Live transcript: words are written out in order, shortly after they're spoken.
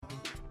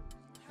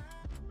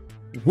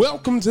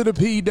Welcome to the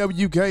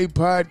PWK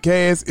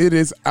podcast. It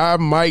is I,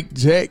 Mike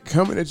Jack,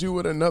 coming at you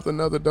with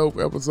another dope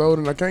episode.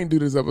 And I can't do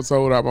this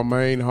episode without my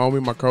main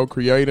homie, my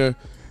co-creator,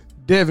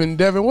 Devin.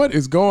 Devin, what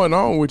is going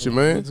on with you,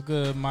 man? It's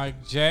good,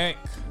 Mike Jack.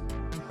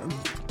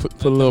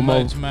 Put a little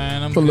more,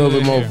 man. put a little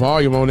bit more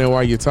volume on there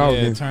while you're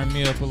talking. Yeah, turn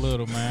me up a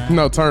little, man.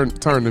 No, turn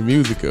the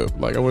music up.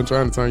 Like I wasn't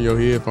trying to turn your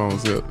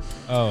headphones up.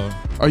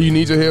 Oh, You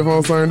need your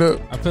headphones turned up?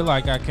 I feel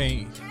like I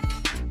can't.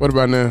 What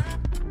about now?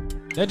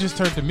 That just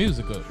turned the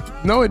music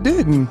up. No, it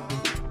didn't.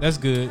 That's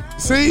good.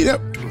 See,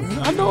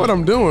 I know what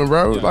I'm doing,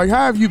 bro. Yeah. Like,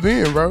 how have you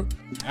been, bro?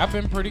 I've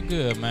been pretty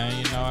good,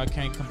 man. You know, I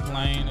can't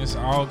complain. It's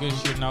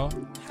August, you know.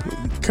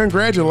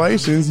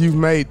 Congratulations, you've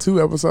made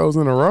 2 episodes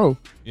in a row.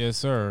 Yes,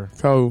 sir.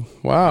 So,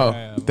 wow,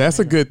 Yeah, that's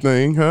a good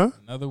thing, huh?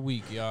 Another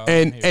week, y'all.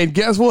 And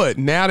guess what?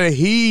 Now that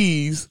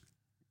he's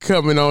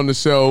coming on the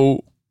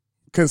show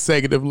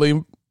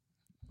consecutively,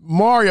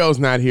 Mario's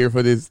not here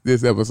for this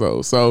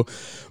episode. So,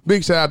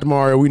 big shout out to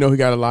Mario. We know he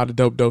got a lot of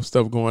dope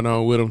stuff going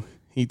on with him.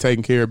 He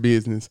taking care of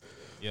business.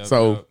 Yep,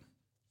 so, yep.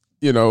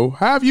 You know,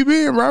 how have you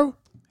been, bro?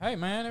 Hey,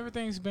 man,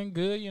 everything's been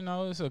good. You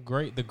know, it's the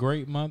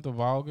great month of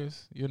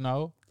August. You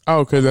know,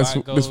 Oh, because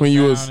that's when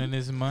you was in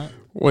this month.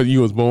 What,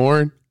 you was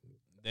born.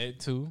 That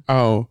too.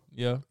 Oh,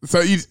 Yeah. so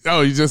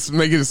you just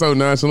make it so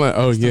nonchalant.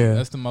 Oh, yeah,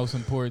 That's the most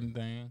important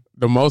thing.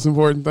 the most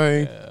important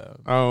thing. Yeah.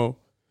 Oh,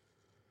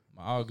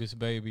 My August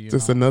baby.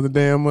 just know. another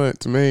damn month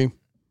to me.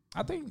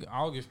 I think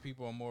August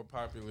people are more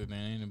popular than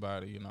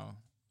anybody, you know.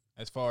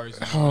 As far as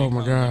Oh, when it my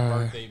comes to God.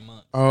 birthday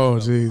month. Oh,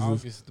 So Jesus.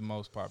 August is the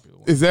most popular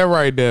one. Is that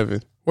right,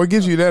 Devin? What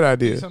gives you that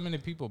idea? So many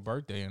people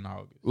birthday in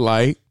August.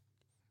 Like,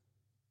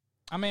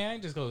 I mean, I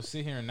ain't just gonna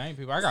sit here and name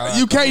people. I got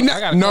You can't I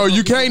got no, couple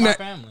you people in can't my na-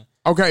 family.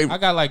 okay, I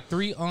got like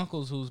 3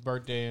 uncles whose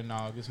birthday in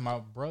August. My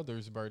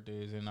brother's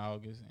birthday is in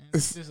August. And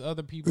It's- just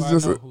other people it's I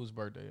just know a- whose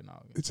birthday in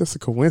August. it's just a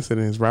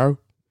coincidence, bro.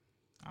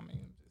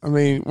 I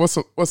mean,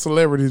 What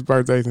celebrities'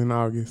 birthdays in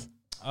August?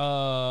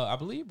 I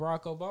believe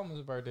Barack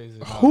Obama's birthday is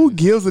in Who August.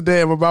 gives a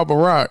damn about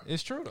Barack?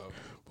 It's true though.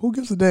 Who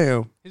gives a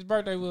damn? His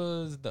birthday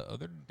was the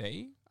other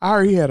day. I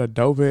heard he had a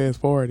dope ass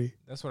party.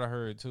 That's what I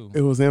heard too.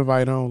 It was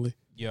invite only.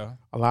 Yeah,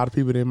 A lot of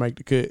people didn't make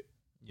the cut.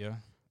 yeah,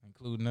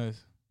 including us.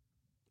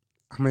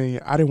 I mean,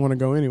 I didn't want to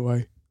go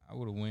anyway. I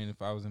would have won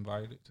if I was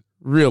invited.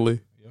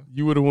 Really? Yeah.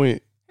 You would have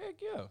went. Heck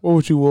yeah. What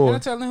would you Can wore? I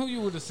tell them who you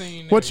would have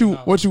seen? What there, you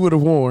know? what you would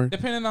have worn?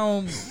 Depending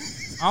on,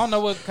 I don't know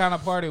what kind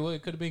of party it was.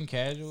 It could have been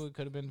casual. It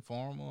could have been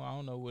formal. I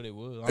don't know what it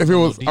was. I don't If it know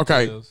was no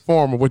okay, details.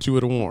 formal, what you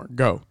would have worn?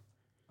 Go.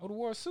 I would have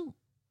wore a suit.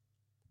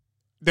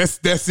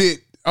 That's it.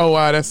 Oh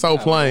wow, that's so I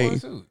would've wore a plain.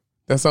 suit.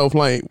 That's so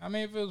plain. I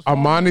mean, if it was A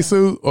Armani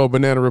suit or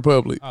Banana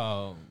Republic?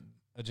 a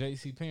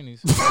JC Penney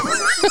suit.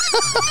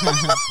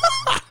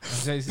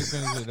 JC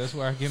Penney suit. That's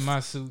where I get my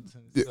suits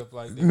and stuff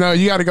like that. No,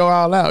 you got to go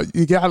all out.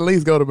 You got to at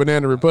least go to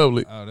Banana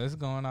Republic. Oh, that's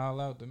going all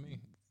out to me.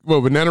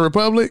 What, Banana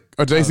Republic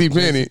or J.C.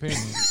 Penney? Yeah,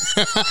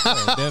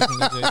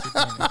 definitely JC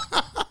Penney.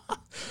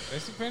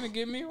 JC Penney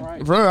get me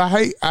right. Bro, I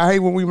hate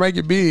when we make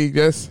it big.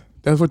 That's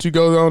what you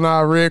go on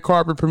our red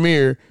carpet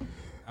premiere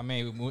I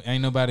mean,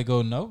 ain't nobody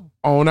go know.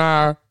 on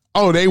our.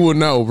 Oh, they would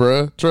know,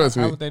 bro. Trust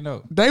How me, would they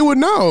know? they would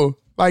know.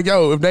 Like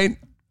yo, if they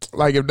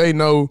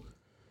know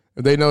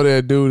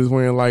that dude is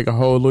wearing like a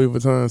whole Louis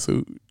Vuitton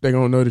suit, they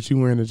gonna know that you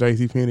wearing a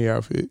J.C. Penney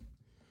outfit.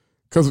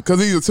 Cause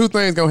these are 2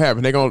 things gonna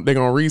happen. They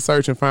gonna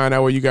research and find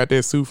out where you got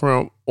that suit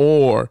from,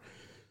 or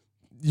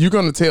you're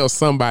gonna tell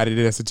somebody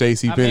that it's a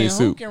J.C. I Penney mean, who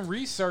suit. can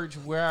research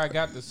where I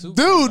got the suit?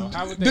 Dude, from, though?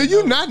 How would do they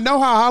you know? not know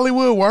how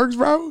Hollywood works,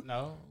 bro?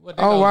 No. What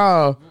they Oh go-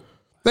 wow,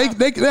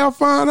 they'll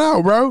find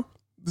out, bro.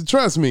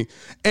 Trust me.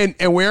 And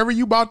wherever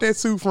you bought that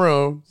suit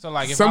from, So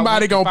like, if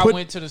somebody I gonna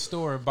went to the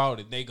store and bought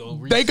it, they go.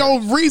 they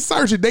gonna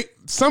research it.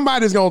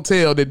 Somebody's gonna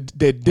tell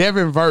that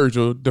Devin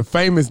Virgil, the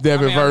famous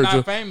Devin I'm Virgil.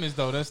 not famous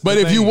though. That's. But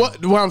the if you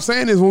thing. what I'm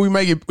saying is when we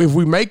make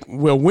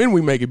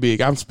it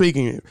big, I'm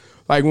speaking it.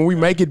 Like when we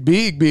make it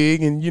big,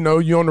 and you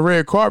on the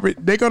red carpet,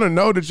 they're gonna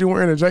know that you're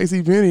wearing a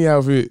J.C. Penney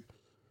outfit.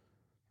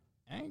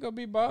 I ain't gonna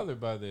be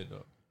bothered by that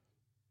though.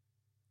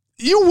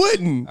 You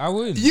wouldn't. I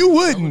wouldn't. You I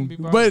wouldn't. be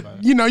bothered by But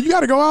it. you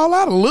got to go all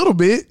out a little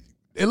bit.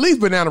 At least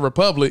Banana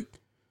Republic.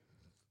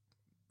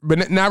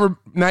 But not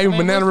even I mean,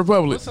 Banana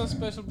Republic. What's so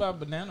special about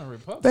Banana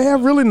Republic? They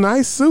have really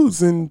nice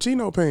suits and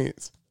chino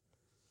pants.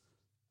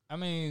 I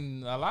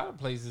mean, a lot of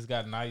places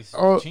got nice.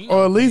 Or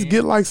chino at least pants.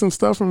 get like some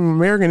stuff from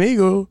American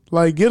Eagle.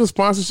 Like get a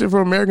sponsorship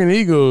from American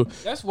Eagle.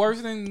 That's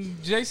worse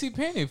than J.C.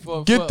 Penney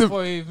for Get the-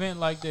 an event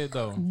like that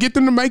though. Get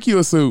them to make you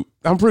a suit.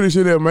 I'm pretty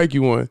sure they'll make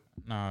you one.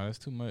 No, that's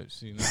too much.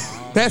 See, no,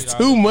 I don't That's need all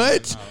too that.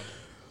 much? No.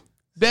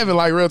 Devin,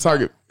 like real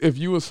talk, if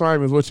you was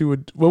famous, what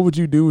would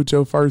you do with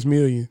your first $1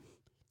 million?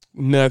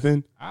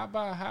 Nothing. I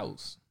buy a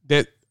house.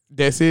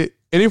 That's it.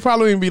 And it'd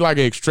probably even be like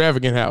an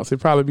extravagant house.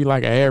 It'd probably be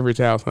like an average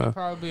house, huh?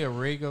 Probably a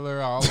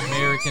regular all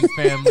American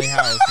family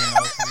house,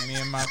 for me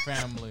and my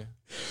family.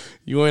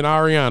 You ain't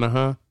Ariana,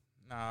 huh?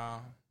 Nah,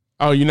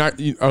 Oh,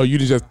 you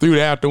just threw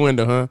that out the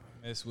window, huh?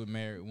 mess with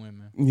married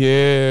women.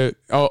 Yeah.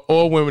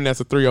 Or women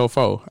that's a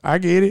 304. I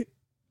get it.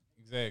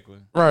 Exactly.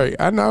 Right.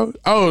 I know.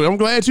 Oh, I'm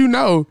glad you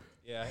know.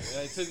 Yeah,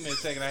 it took me a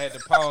second. I had to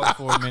pause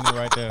for a minute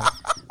right there.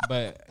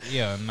 But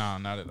yeah, no,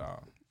 not at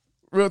all.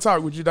 Real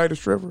talk, would you date a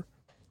stripper?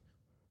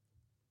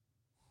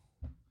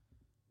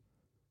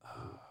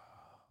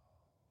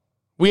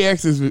 We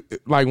asked this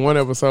like one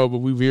episode, but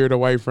we veered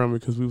away from it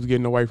because we was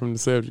getting away from the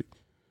subject.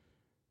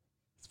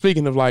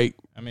 Speaking of like,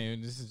 I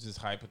mean, this is just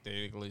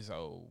hypothetically.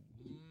 So,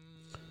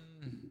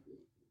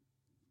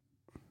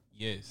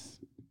 yes,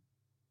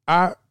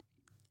 I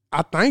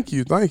thank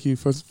you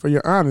for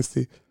your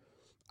honesty.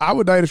 I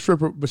would date a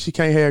stripper, but she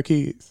can't have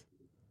kids.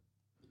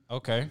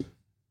 Okay,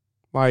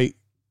 like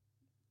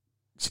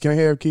she can't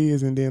have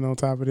kids, and then on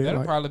top of that, that'll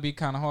like, probably be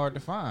kind of hard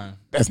to find.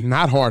 that's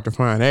not hard to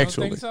find.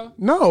 Actually, You don't think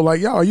so? No, like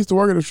y'all I used to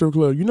work at a strip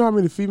club. You know how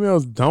many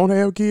females don't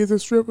have kids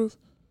as strippers?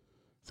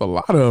 It's a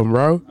lot of them,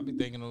 bro. I be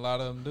thinking a lot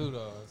of them do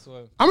though.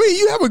 I mean,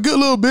 you have a good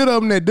little bit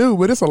of them that do,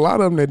 but it's a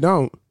lot of them that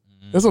don't.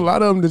 There's a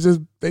lot of them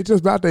that they just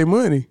about their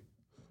money.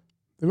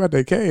 They about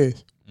their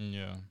cash.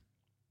 Yeah.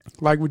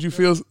 Like, would you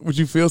feel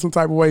some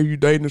type of way if you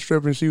dating a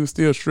stripper and she was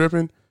still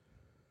stripping?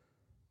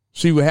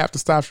 She would have to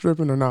stop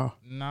stripping or no?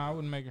 No, I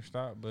wouldn't make her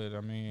stop, but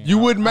I mean, You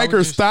wouldn't make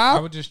her stop?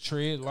 I would just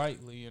tread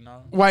lightly, you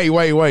know. Wait.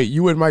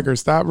 You wouldn't make her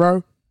stop,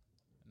 bro?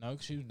 No,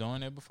 'cause she was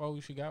doing that before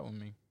she got with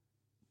me.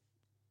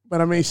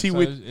 But I mean, she So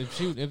would.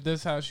 if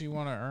that's how she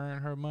want to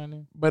earn her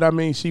money, But I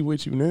mean, she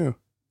with you now.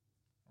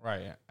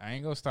 right? I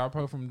ain't gonna stop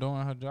her from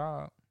doing her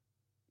job.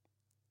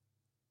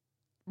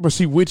 But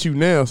she with you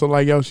now, so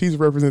like, yo, she's a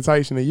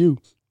representation of you.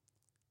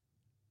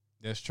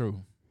 That's true.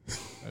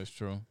 That's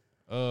true.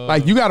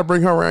 Like, you got to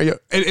bring her around,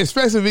 and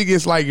especially if it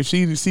gets like if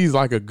she's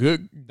like a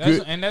good.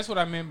 And that's what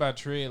I meant by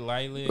tread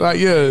lightly. Like,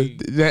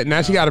 yeah,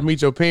 now she got to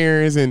meet your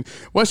parents. And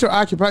what's your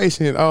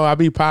occupation? Oh, I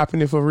be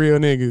popping it for real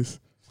niggas.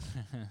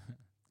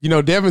 You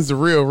know, Devin's the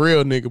real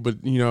nigga,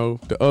 but you know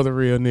the other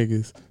real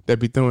niggas that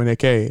be throwing that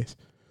cash.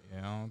 Yeah,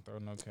 I don't throw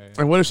no cash.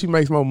 And what if she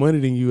makes more money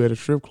than you at a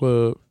strip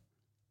club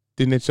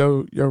than at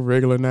your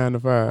regular 9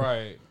 to 5?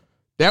 Right.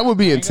 That would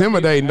be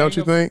intimidating, don't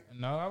you think?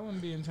 No, I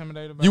wouldn't be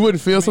intimidated about You it.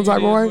 wouldn't feel some type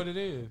of way? What it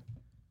is.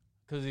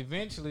 Because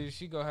eventually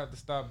she gonna have to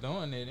stop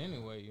doing it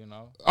anyway, you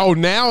know. Oh,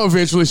 now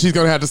eventually she's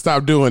gonna have to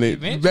stop doing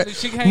it. Eventually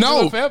she can't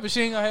do it forever.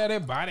 She ain't gonna have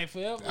that body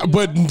forever.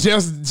 But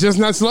just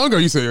not so long ago,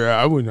 you said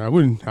I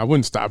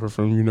wouldn't stop her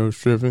from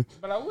stripping.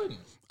 But I wouldn't.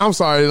 I'm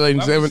sorry,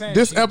 ladies and gentlemen.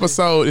 This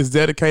episode is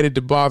dedicated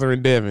to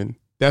bothering Devin.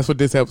 That's what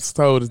this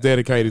episode is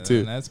dedicated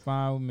to. That's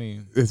fine with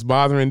me. It's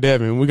bothering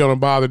Devin. We're gonna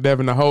bother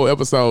Devin the whole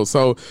episode.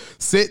 So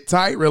sit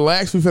tight,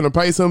 relax. We finna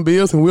pay some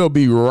bills, and we'll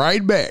be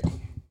right back.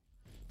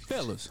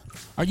 Fellas,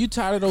 are you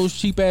tired of those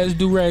cheap ass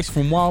do-rags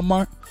from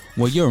Walmart?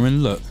 Well, you're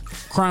in luck.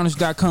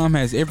 Crownish.com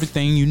has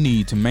everything you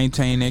need to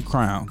maintain that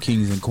crown,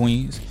 kings and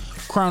queens.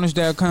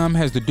 Crownish.com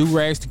has the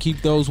do-rags to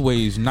keep those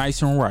waves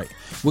nice and right.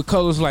 With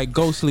colors like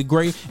ghostly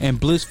gray and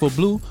blissful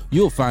blue,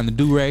 you'll find the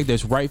do-rag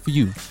that's right for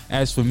you.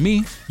 As for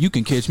me, you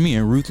can catch me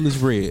in ruthless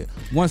red.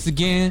 Once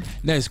again,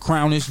 that's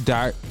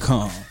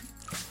Crownish.com.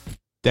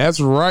 That's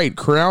right,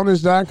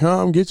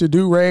 Crownish.com. Get your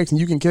do-rags, and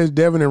you can catch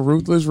Devin in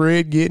ruthless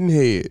red getting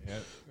head.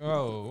 Yep.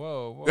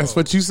 Whoa. That's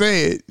what you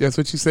said.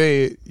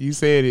 You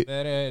said it.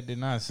 That ad did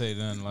not say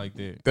nothing like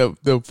that.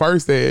 The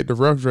first ad, the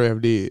rough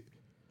draft did.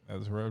 That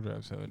was a road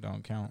draft, so it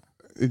don't count.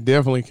 It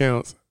definitely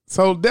counts.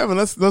 So Devin,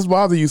 let's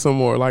bother you some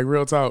more, like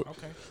real talk.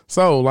 Okay.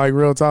 So like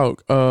real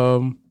talk.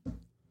 Tell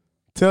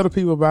the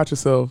people about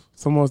yourself.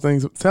 Some more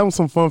things. Tell them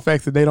some fun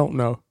facts that they don't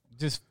know.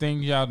 Just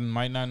things y'all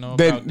might not know about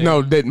Devin.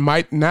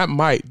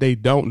 They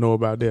don't know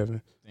about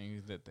Devin.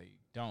 Things that they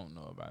don't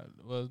know about.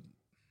 Well,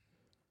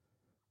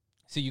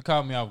 see, you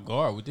caught me off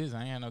guard with this.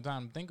 I ain't had no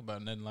time to think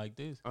about nothing like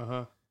this.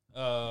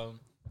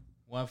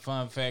 One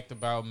fun fact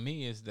about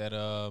me is that,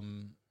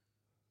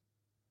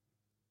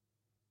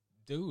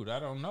 dude, I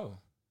don't know.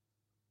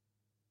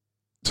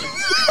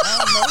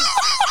 I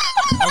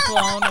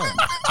don't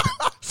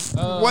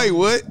know. Wait,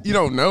 what? You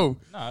don't know?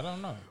 No, I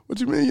don't know. What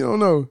you mean you don't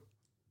know?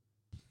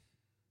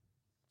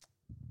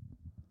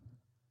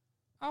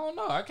 I don't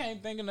know. I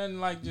can't think of nothing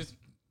like just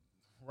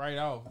right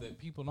off that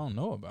people don't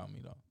know about me,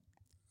 though.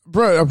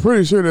 Bro, I'm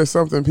pretty sure there's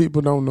something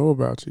people don't know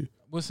about you.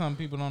 What some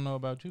people don't know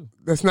about you?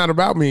 That's not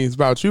about me. It's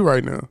about you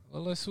right now.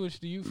 Well, let's switch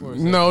to you for a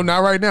second. No,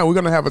 not right now. We're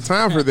going to have a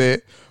time for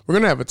that.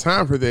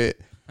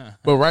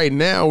 But right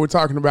now, we're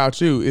talking about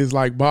you. It's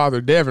like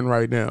bother Devin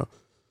right now.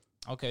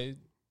 Okay.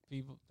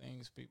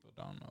 Things people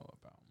don't know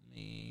about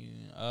me.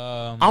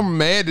 I'm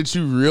mad that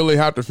you really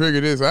have to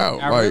figure this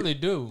out. I really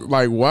do.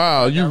 Like,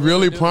 wow, you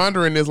really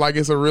pondering this like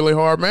it's a really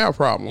hard math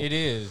problem. It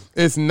is.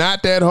 It's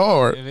not that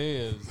hard. It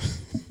is.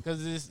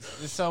 Because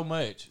it's so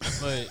much.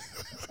 But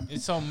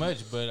it's so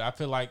much. But I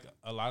feel like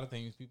a lot of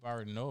things people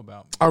already know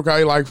about me.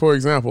 Okay, like for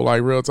example,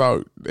 like real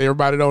talk,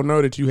 everybody don't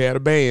know that you had a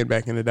band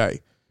back in the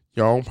day.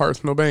 Your own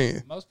personal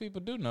band. Most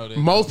people do know that.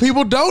 Most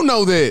people don't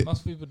know that.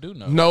 Most people do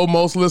know. No,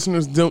 most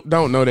listeners don't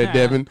know that,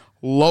 Devin.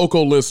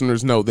 Local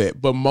listeners know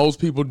that, but most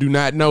people do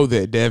not know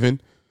that, Devin.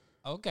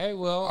 Okay,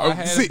 well, Oh, I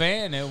had see- a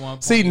band at one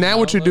point. See, now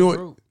what you're a little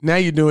doing, group. now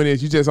you're doing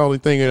is you just only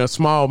thinking of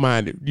small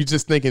minded. You're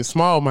just thinking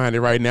small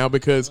minded right now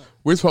because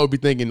we're supposed to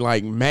be thinking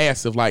like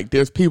massive. Like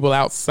there's people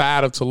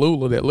outside of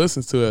Tallulah that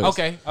listens to us.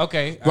 Okay.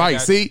 I Like,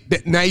 got see,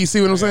 now you see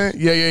what I'm saying?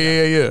 Yeah.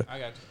 you. I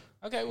got you.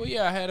 Okay, well,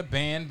 yeah, I had a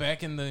band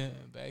back in the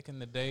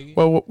day.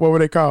 What were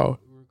they called?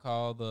 We were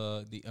called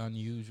the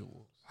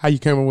Unusual. How you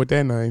came up with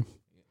that name?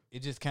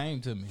 It just came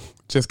to me.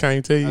 Just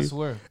came to you, I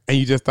swear. and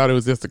you just thought it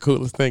was just the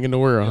coolest thing in the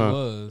world, It huh?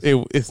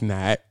 was. It's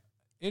not.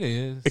 It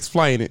is.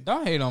 Explain it.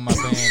 Don't hate on my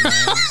band,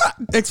 man.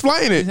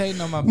 Explain He's it. hating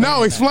on my band.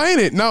 No, explain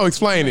it. No,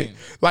 explain it.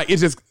 Explain Like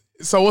it's just.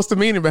 So what's the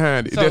meaning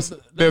behind it? So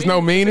There's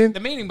no meaning. The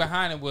meaning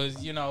behind it was,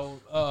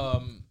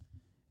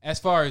 as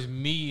far as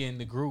me and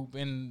the group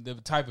and the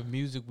type of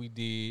music we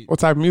did. What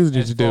type of music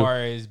did As you do? far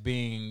as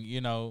being,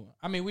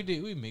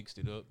 we mixed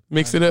it up.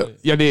 Mix it up.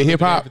 Y'all did Look at hip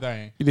hop.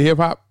 Everything. You did hip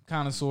hop.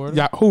 Kind of, sort of.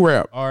 Yeah. Who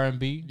rap?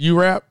 R&B. You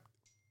rap.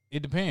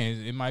 It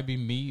depends. It might be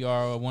me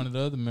or one of the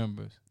other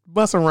members.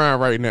 Bust around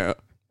right now.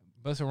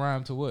 Bust a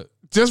rhyme to what?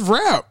 Just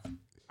rap.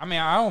 I mean,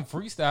 I don't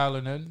freestyle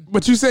or nothing.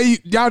 But you say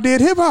y'all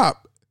did hip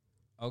hop.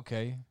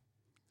 Okay.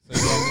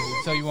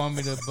 So you want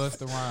me to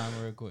bust a rhyme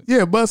real quick?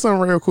 Yeah, bust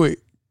something real quick.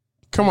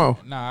 Come on.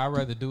 Nah, I'd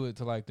rather do it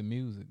to like the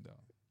music though.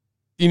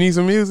 You need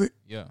some music?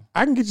 Yeah.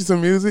 I can get you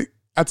some music.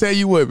 I tell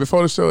you what,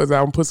 before the show is out,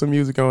 I'm gonna put some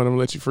music on and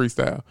let you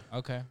freestyle.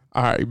 Okay.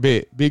 All right,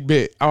 bet. Big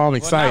bet. Oh, I'm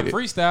excited.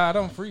 Well, not freestyle. I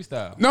don't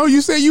freestyle. No, you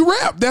said you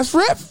rap. That's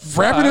rap.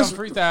 Rapping I is don't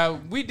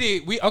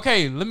freestyle.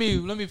 Okay, let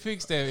me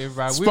fix that,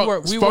 everybody. We were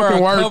a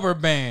spoken word. cover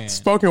band.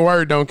 Spoken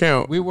word don't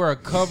count. We were a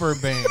cover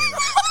band.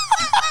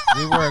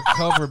 We were a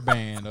cover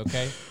band,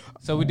 okay?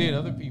 So we did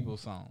other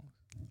people's songs.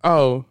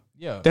 Oh,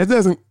 Yeah.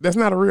 that's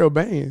not a real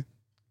band.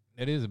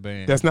 It is a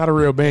band. That's not a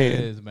real band. It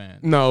is a band.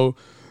 No.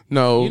 You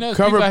know,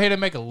 people out here that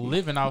make a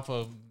living off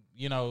of,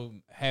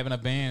 having a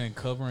band and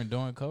covering,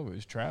 doing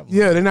covers, traveling.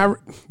 Yeah,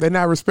 they're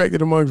not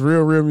respected amongst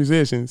real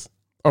musicians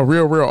or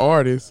real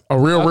artists or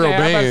real I was about to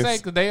bands. say,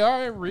 'cause they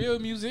are real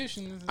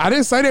musicians. I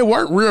didn't say they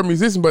weren't real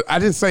musicians, but I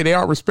didn't say they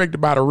aren't respected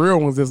by the real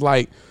ones. It's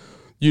like,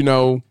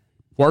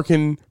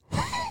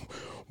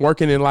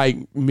 working in like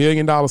 $1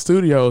 million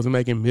studios and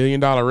making $1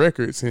 million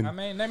records. And I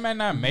mean, they may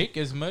not make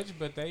as much,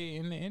 but they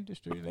in the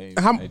industry. They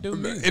do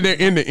music. they're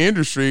in the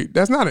industry.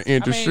 That's not an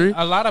industry.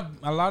 I mean,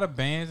 a lot of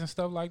bands and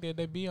stuff like that,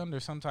 they be under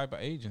some type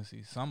of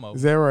agency. Some of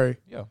Is them. that right?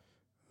 Yeah.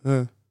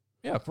 Huh.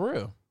 Yeah, for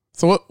real.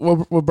 So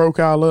what broke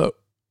y'all up?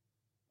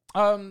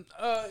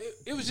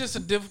 It was just a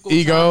difficult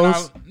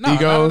Egos? time. No,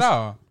 Egos? not at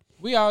all.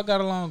 We all got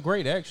along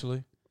great,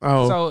 actually.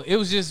 Oh, So it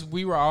was just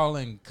we were all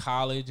in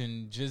college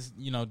and just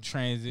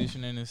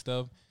transitioning and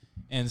stuff,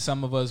 and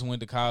some of us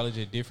went to college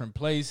at different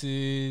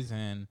places,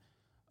 and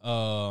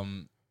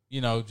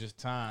just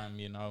time.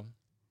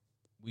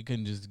 We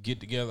couldn't just get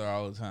together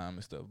all the time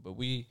and stuff, but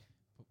we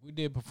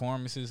did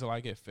performances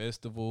like at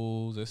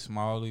festivals, at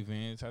small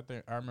events. I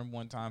remember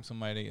one time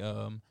somebody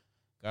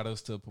got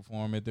us to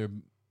perform at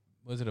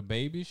was it a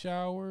baby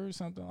shower or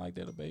something like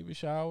that? A baby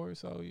shower.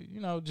 So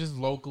just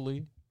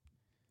locally.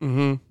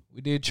 mm-hmm. We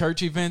did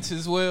church events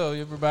as well,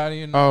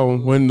 everybody. Oh,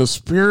 when the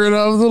Spirit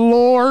of the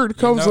Lord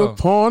comes know.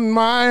 upon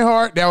my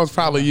heart. That was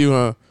probably you,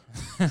 huh?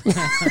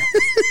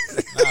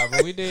 Nah,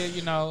 but we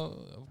did,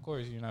 of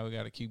course, we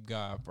got to keep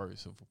God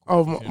first. Of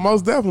course,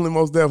 Most definitely.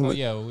 So,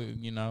 yeah,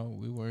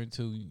 we weren't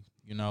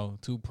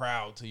too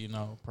proud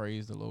to,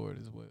 praise the Lord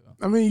as well.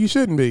 I mean, you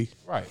shouldn't be.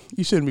 Right.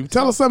 You shouldn't be.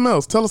 Tell us something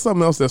else. Tell us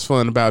something else that's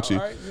fun about you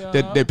All right,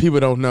 yeah. that people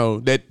don't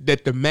know, that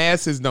the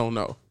masses don't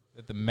know.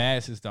 That the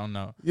masses don't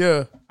know.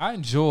 Yeah.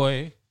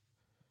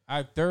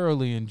 I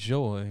thoroughly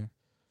enjoy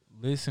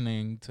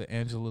listening to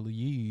Angela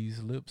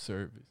Yee's lip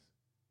service.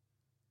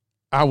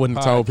 I wouldn't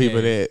have told people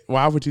Podcast. that.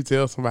 Why would you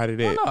tell somebody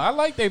that? No, I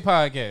like their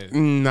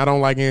podcast. I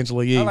don't like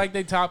Angela Yee. I like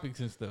their topics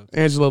and stuff.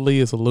 Angela Lee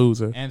is a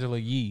loser. Angela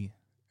Yee.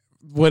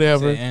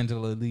 Whatever. Said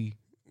Angela Lee.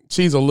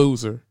 She's a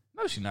loser.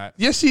 No, she's not.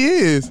 Yes, she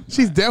is.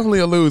 She's definitely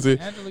a loser.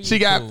 Angela Yee She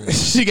got cool.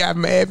 she got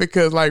mad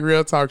because like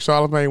real talk,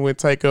 Charlamagne went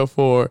take up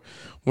for her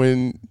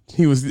when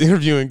he was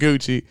interviewing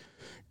Gucci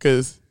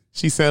because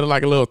she sounded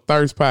like a little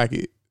thirst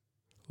pocket,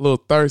 little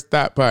thirst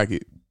thought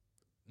pocket.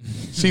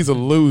 She's a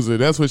loser.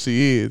 That's what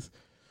she is.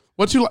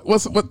 What you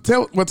like?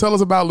 Tell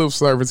us about lip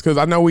service because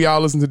I know we all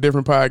listen to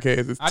different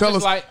podcasts. I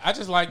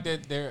just like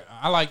that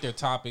I like their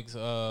topics.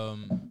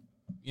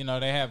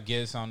 They have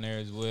guests on there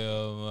as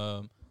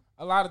well.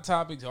 A lot of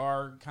topics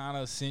are kind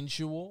of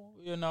sensual,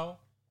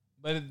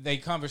 but they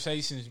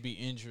conversations be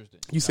interesting.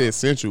 You said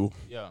sensual.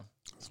 Yeah,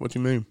 That's what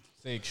you mean.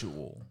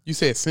 sexual, You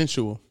said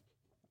sensual.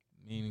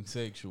 meaning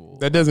sexual.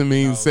 That doesn't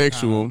mean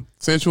sexual. kinda.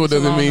 Sensual It's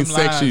doesn't along mean them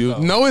lines, sexual. though.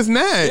 No, it's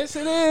not. Yes,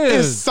 it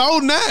is. It's so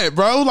not,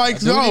 bro. Like,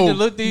 Do we need to yo,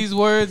 look these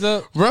words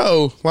up?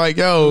 bro. Like,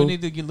 Do yo, we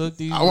need to look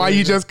these? why words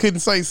you up? just couldn't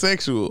say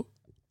sexual?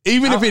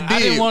 Even if it I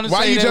didn't did, wanna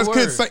why say you that just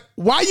couldn't word. say?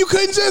 Why you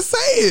couldn't just say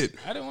it?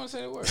 I didn't want to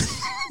say the word.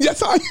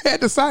 That's all you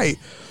had to say.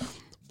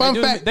 Fun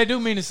fact. They do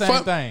mean the same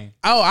fun- thing.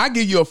 Oh, I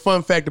give you a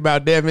fun fact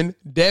about Devin.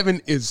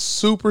 Devin is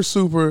super,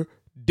 super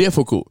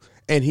difficult,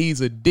 and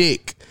he's a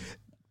dick.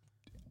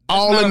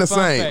 all not in a the fun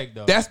same. fact,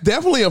 though. That's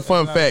definitely a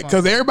fun not a fact fun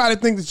because fact. everybody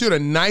thinks that you're the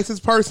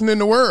nicest person in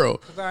the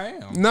world. 'Cause I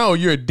am. No,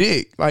 you're a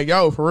dick. Like,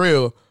 yo, for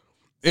real.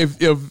 If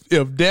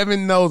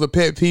Devin knows a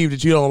pet peeve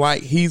that you don't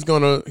like, he's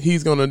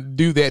gonna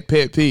do that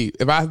pet peeve.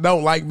 If I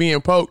don't like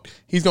being poked,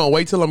 he's gonna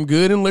wait till I'm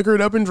good and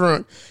liquored up and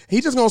drunk.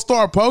 He's just gonna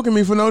start poking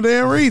me for no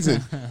damn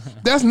reason.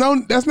 That's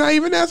not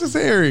even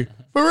necessary.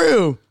 For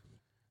real.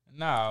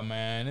 Nah,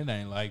 man, it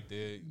ain't like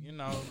that. You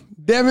know,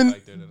 Devin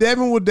like that at all.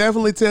 Devin will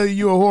definitely tell you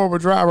you're a horrible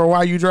driver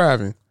while you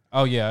driving.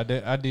 Oh yeah,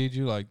 I did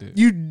you like that.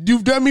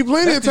 You've done me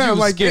plenty That's of 'cause you times was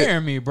like that.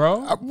 scaring me, bro.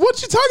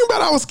 What you talking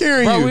about? I was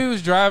scaring Bro, you. we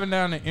was driving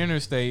down the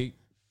interstate.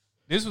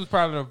 This was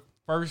probably the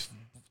first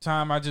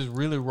time I just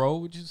really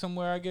rode with you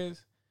somewhere, I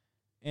guess.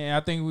 And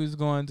I think we was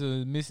going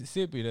to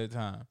Mississippi that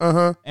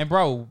time. And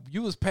bro,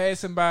 you was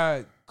passing by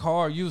a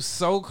car. You was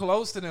so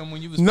close to them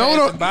when you was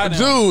passing by them.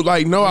 dude.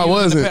 Like, no, I You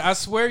was in the wasn't. I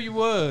swear you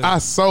was. I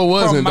so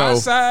wasn't From my though.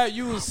 side,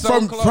 you was so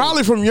From close.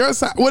 probably from your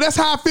side. Well, that's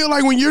how I feel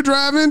like when you're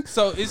driving.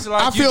 So it's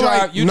like I you feel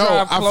drive, like- you no,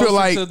 drive I feel closer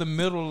like- to the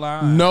middle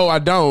line. No, I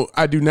don't.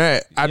 I do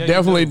not. I Yeah, you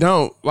definitely do.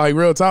 don't. Like,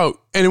 real talk.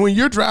 And when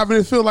you're driving,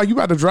 it feel like you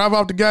about to drive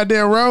off the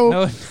goddamn road.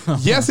 No, it don't.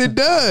 Yes, it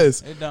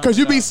does. It don't, Because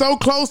you it be don't. so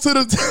close to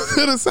the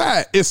to the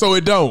side. So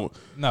it don't.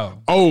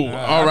 No. Oh,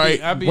 all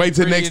right. I be Wait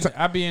till pretty next in-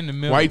 time. I be in the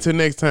middle. Wait till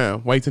next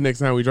time. Wait till next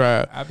time we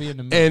drive. I be in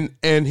the middle.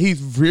 And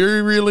he's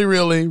very, really,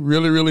 really,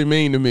 really, really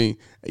mean to me.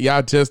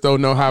 Y'all just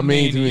don't know how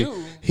mean to me.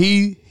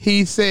 you.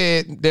 He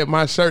said that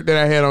my shirt that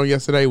I had on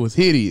yesterday was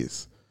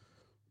hideous.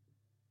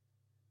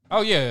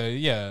 Oh yeah.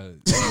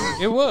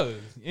 It was.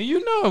 And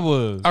you know it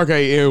was.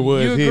 Okay, it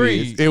was You hideous.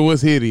 agreed. It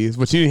was hideous,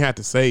 but you didn't have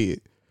to say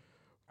it.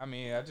 I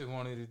mean, I just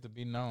wanted it to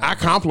be known. I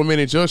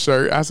complimented your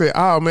shirt. I said,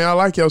 "Oh man, I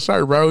like your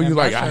shirt, bro." And You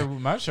my like, shirt,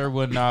 my shirt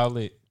wasn't all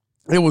lit.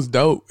 it was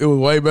dope. It was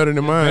way better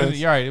than mine.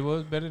 You're right. It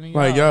was better than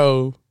Like,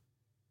 y'all.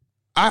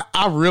 yo,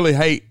 I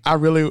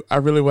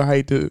really would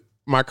hate to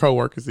my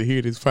coworkers to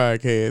hear this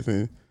podcast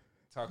and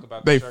Talk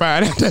about they the shirt.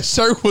 find out that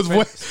shirt was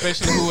what.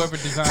 Especially whoever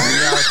designed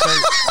y'all shirt.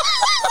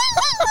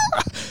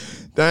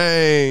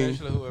 Dang,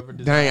 Especially whoever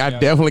designed dang, I y'all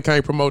definitely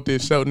can't promote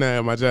this show now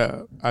at my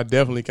job. I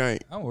definitely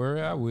can't. Don't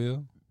worry, I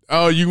will.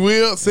 Oh, you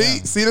will?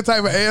 See the type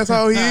of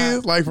asshole he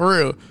is? Like, for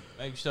real.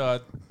 Make sure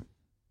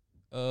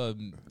I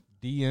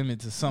DM it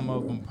to some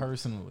of them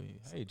personally.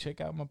 Hey, check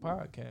out my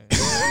podcast.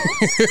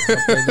 Hope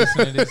they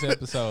listen to this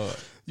episode.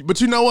 But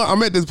you know what?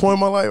 I'm at this point in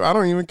my life, I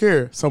don't even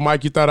care. So,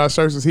 Mike, you thought our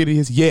shirts was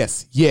hideous?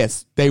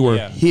 Yes, they were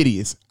Yeah.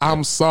 hideous.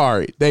 I'm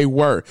sorry. They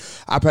were.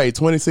 I paid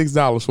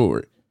 $26 for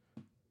it.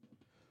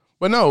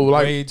 But no,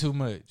 like, Way too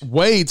much.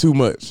 way too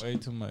much. Way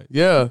too much.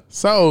 Yeah.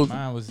 So,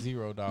 Mine was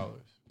 $0.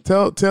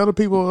 tell the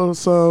people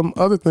some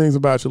other things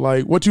about you.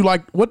 Like, what do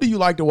you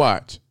like to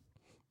watch?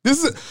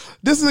 This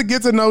is a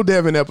get to know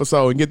Devin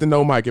episode and get to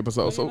know Mike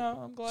episode. Well, you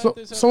know, I'm glad So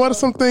this so what are episode-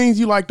 some things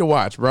you like to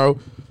watch, bro?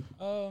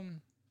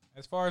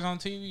 As far as on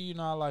TV, you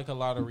know, I like a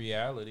lot of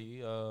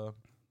reality.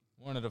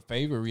 One of the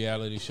favorite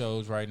reality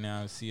shows right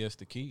now is CS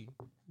The Key.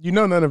 You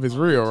know none of it's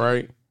real,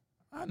 right?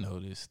 I know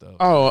this stuff.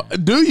 Oh,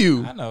 do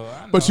you? I know.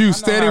 But you I know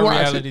steady how watch it.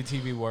 reality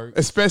TV works.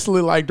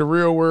 Especially like the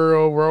Real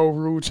World Road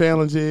Rule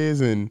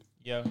challenges and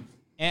Yeah.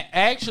 And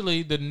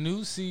actually, the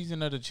new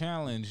season of the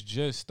challenge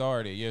just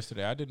started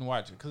yesterday. I didn't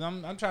watch it because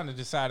I'm trying to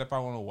decide if I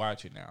want to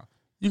watch it now.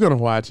 you're gonna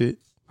watch it.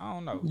 I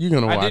don't know. You're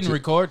gonna I watch didn't it.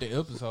 record the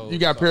episode. You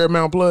got so-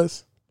 Paramount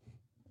Plus,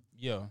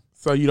 Yeah.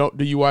 so you don't.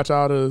 Do you watch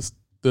all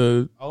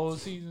the? Old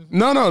seasons.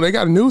 No, they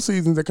got new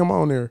seasons that come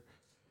on there.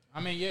 I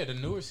mean, yeah, the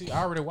newer season.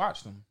 I already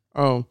watched them.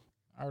 Oh,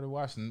 I already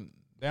watched them.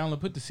 They only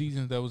put the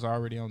seasons that was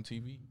already on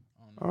TV.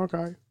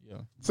 okay. Yeah.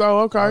 So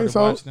I okay, already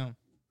so watched them.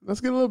 let's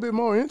get a little bit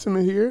more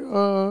intimate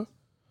here.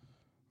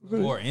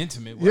 More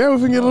intimate. Yeah, we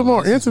can get a little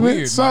more This is intimate.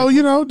 weird, So, Michael.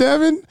 you know,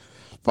 Devin,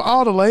 for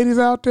all the ladies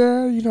out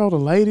there, you know, the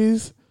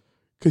ladies,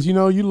 because, you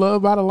know, you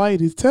love by the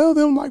ladies, tell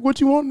them, like,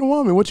 what you want in a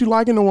woman, what you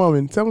like in a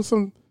woman. Tell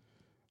them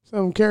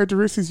some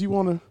characteristics you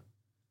want to,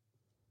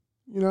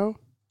 you know.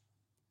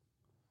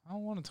 I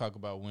don't want to talk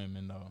about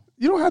women though.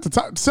 You don't have to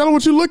talk. Tell them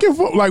what you're looking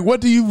for. Like,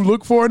 what do you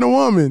look for in a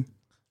woman?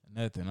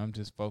 Nothing. I'm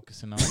just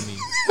focusing on me.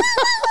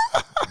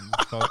 I'm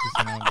just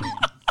focusing on me.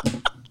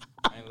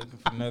 I ain't looking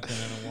for nothing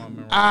in a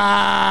woman.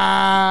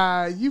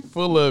 Right You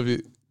full of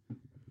it.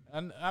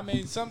 now. I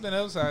mean, something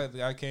else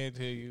I can't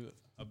tell you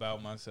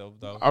about myself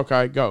though.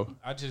 Okay, go.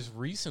 I just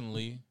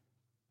recently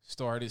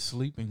started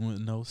sleeping with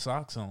no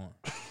socks on.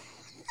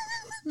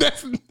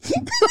 That's, Nobody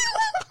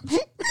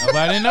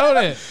know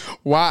that.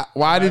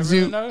 why did really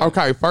you? know that.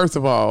 Okay, first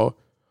of all,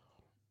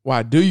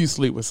 why do you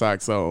sleep with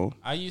socks on?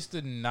 I used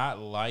to not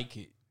like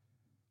it.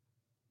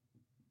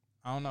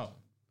 I don't know.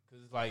 Cause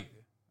it's like,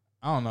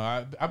 I don't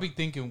know. I be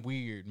thinking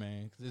weird,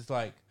 man. Cause it's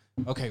like,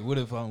 okay, what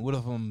if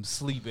I'm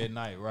sleep at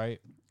night, right?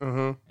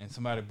 Uh-huh. And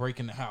somebody break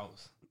in the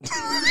house. and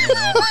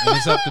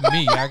it's up to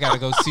me. I gotta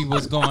go see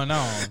what's going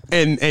on.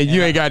 And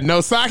you ain't got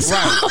no socks on.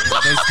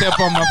 Right. They step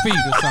on my feet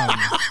or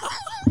something.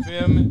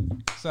 Feel me?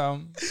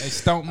 So they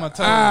stomp my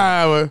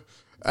toes.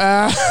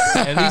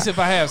 At least if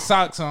I have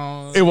socks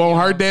on, It won't you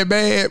know, hurt that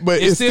bad,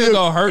 but It it's still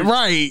gonna hurt.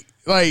 Right.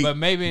 Like, But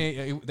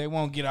maybe they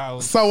won't get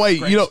all. so wait,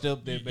 scratched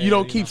up that bad, you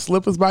don't keep know?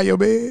 slippers by your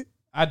bed?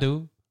 I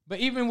do. But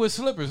even with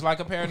slippers, like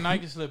a pair of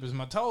Nike slippers,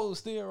 my toes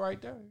still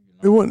right there.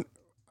 It wouldn't.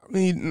 I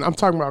mean, I'm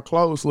talking about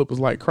closed slippers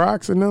like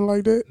Crocs and nothing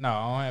like that. No,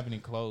 I don't have any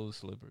closed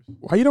slippers.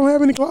 Why you don't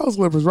have any closed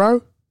slippers,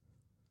 bro?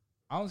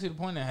 I don't see the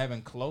point in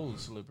having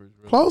closed slippers.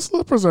 Really. Closed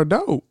slippers are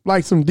dope.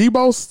 Like some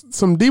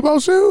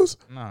Debo shoes,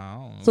 No, I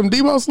don't. some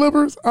Debo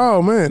slippers.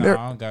 Oh man, No,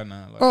 I don't got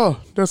none.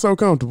 they're so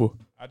comfortable.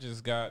 I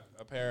just got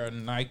a pair of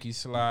Nike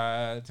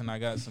slides and I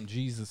got some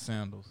Jesus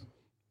sandals.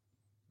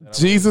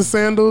 Jesus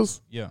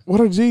sandals. Yeah, What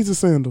are Jesus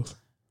sandals?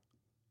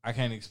 I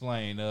can't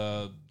explain.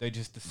 They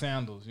just the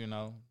sandals,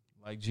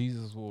 like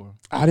Jesus wore.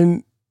 I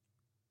didn't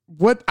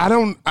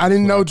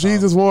know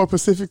Jesus wore a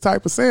specific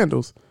type of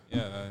sandals.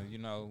 Yeah,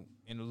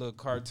 in the little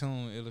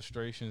cartoon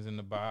illustrations in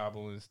the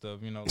Bible and stuff,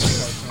 the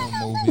cartoon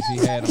movies, he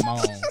had them on.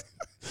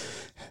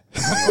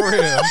 For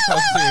real, I'm so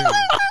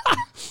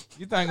serious.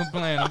 You think I'm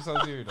playing? I'm so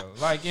serious though.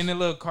 Like in the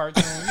little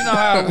cartoon, you know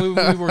how we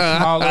were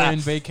smaller in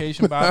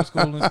vacation Bible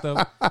school and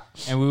stuff,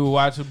 and we would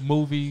watch a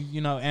movie,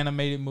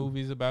 animated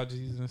movies about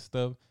Jesus and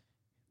stuff.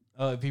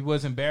 If he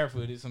wasn't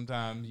barefooted,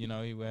 sometimes he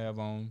would have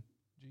on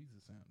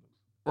Jesus sandals.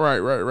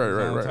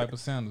 Right. Type of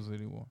sandals that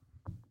he wore.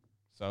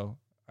 So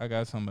I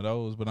got some of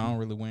those, but I don't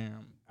really wear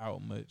them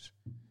out much.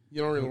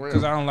 You don't really wear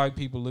because them? I don't like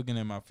people looking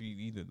at my feet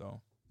either,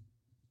 though.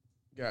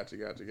 Gotcha.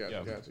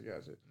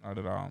 Not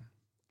at all.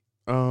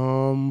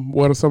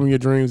 What are some of your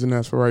dreams and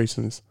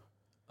aspirations?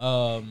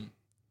 I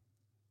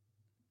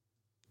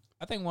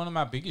think one of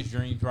my biggest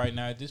dreams right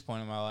now at this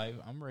point in my life,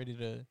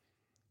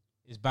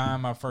 is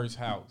buying my first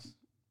house.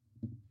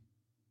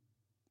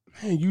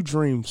 Man, you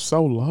dream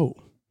so low.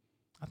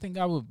 I think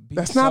I would be.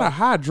 That's not a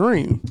high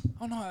dream.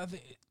 Oh no, that's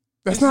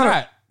it's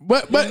not.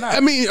 But not. I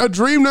mean, a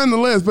dream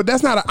nonetheless. But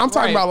that's not. I'm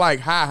talking Right. about like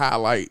high,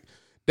 like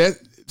that.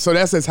 So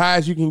that's as high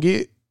as you can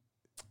get.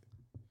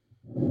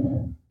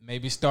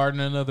 Maybe starting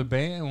another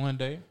band one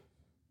day.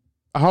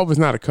 I hope it's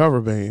not a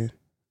cover band.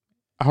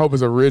 I hope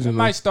it's It original.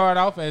 might start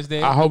off as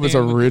that. I hope it's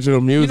then- original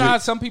You music. know how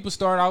some people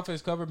start off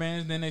as cover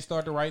bands, then they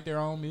start to write their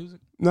own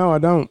music. No, I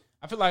don't.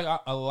 I feel like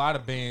a lot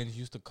of bands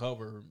used to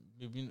cover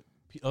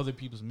other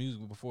people's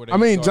music before they. I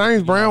mean, started,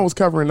 James Brown was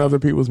covering other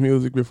people's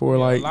music before.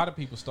 Yeah, Like, a lot of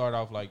people start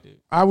off like that.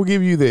 I will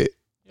give you that.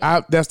 Yeah.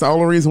 That's the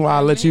only reason why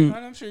I let you.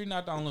 I'm sure you're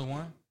not the only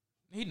one.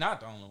 He's not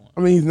the only one. I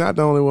mean, he's not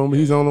the only one, but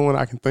he's the only one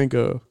I can think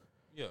of.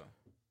 Yeah,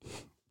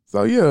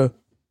 So yeah.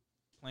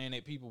 playing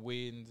at people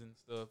weddings and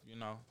stuff.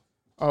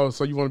 Oh,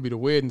 so you want to be the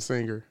wedding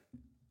singer?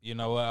 You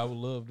know what? I would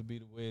love to be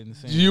the wedding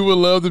singer. You would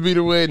love to be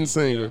the wedding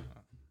singer. Yeah,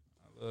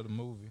 I love the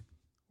movie.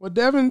 Well,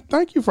 Devin,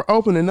 thank you for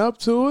opening up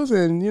to us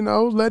and,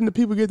 letting the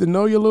people get to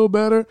know you a little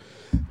better.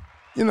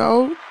 Yeah,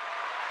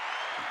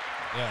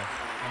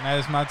 and that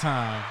is my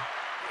time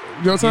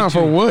Your time Get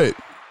for you. what?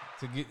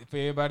 for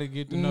everybody to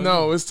get to know.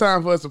 No, you. it's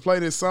time for us to play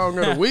this song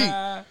of the week.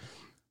 We'll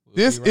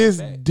This be right is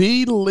back.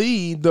 D.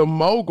 Lee, the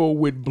mogul,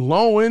 with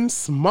Blowing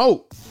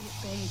Smoke.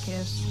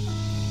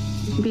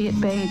 Be it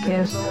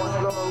Vegas.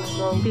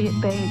 Be it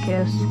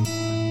Vegas.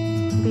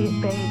 Be it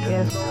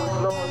Vegas.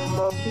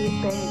 Be it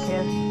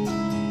Vegas.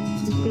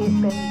 Be it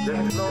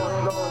Vegas.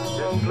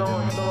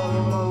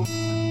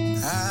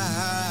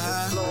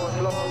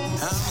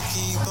 I'ma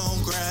keep on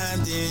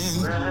grinding.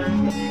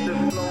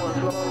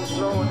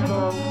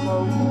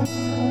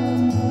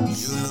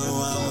 You know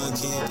I'ma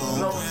keep on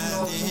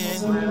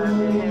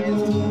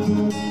grinding.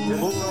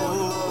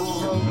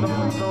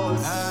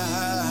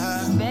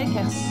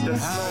 Vegas.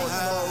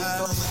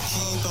 I'ma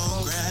keep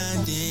on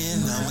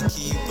grinding. I'ma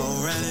keep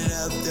on running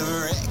up the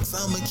racks.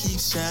 I'ma keep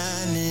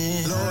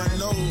shining. Lord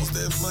knows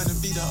that money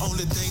be the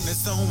only thing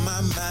that's on my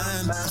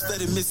mind. I'm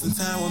steady missing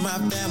time with my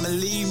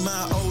family.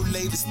 My old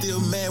lady still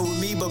mad with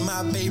me, but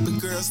my baby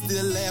girl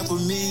still laugh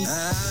with me.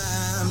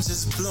 I'm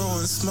just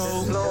blowing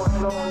smoke.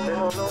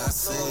 I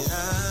say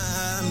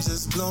I'm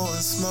just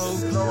blowing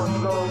smoke.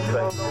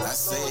 I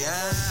say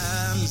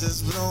I'm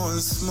just blowing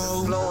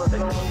smoke.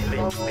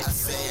 I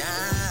say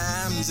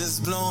I'm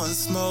just blowing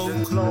smoke.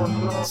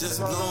 Just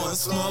blowing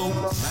smoke.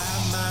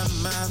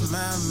 My.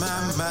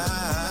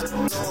 Tell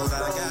me what I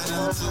gotta do.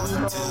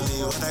 Tell me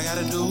what I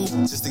gotta do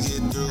just to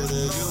get through to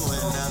you.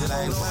 And I'm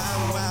like, why?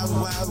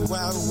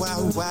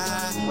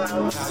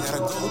 I gotta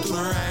go through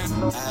the rain.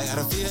 I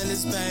gotta feel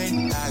this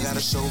pain. I gotta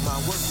show my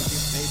work to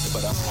get paid.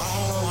 But I'm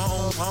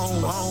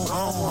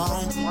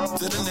on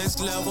to the next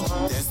level.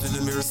 Dancing in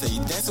the mirror, say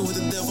you dancing with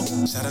the devil.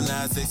 Shot a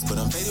 9-6, but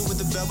I'm faded with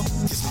the bevel.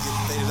 Kiss me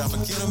getting faded off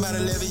and get him out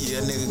of 11.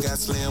 Yeah, nigga got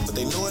slammed, but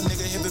they know a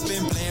nigga heavy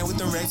been playing with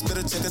the racks.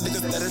 Better check a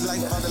nigga status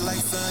like father, like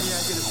son. Yeah,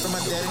 I get it from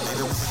my daddy.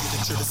 Baby, when I get the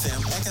church, say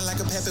I'm acting like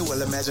a pappy.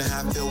 Well, imagine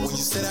how I feel when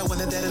you said I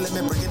want a daddy. Let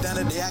me break it down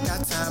today. I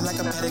got time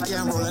like a paddock.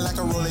 Yeah, I'm rolling like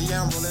a roller.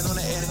 Yeah, I'm rolling on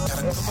the attic. Got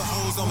a couple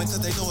hoes on me cause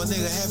they know a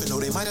nigga have it. No,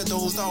 they might have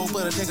dozed off,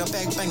 but a nigga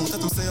back bang. Cut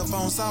them cell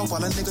phones off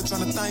while a nigga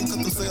tryna think. Cut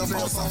them cell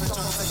phones off and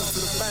tryna take us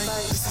to the bank.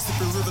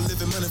 Mississippi River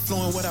living, money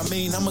flowing. What I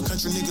mean, I'm a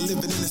country nigga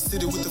living in the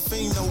city with the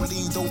fiend. No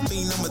lean, dope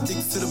fiend. I'm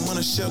addicted to the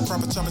money. Shell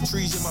crop and chopping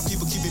trees. Yeah, my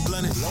people keep me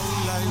blunted. Low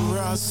like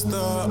Rasta,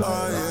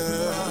 oh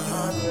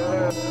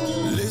yeah.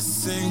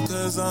 Listen,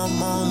 cause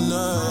I'm on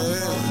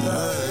the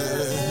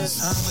edge.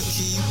 I'ma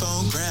keep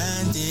on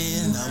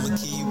grinding. I'ma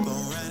keep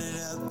on running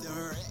up.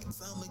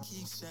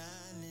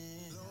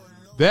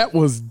 That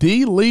was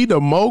D. Lee the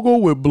Mogul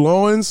with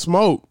Blowing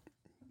Smoke.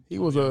 He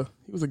was a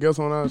guest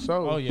on our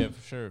show. Oh yeah,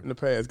 for sure. In the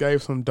past,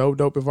 gave some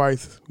dope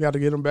advice. We got to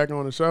get him back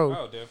on the show.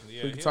 Oh, definitely.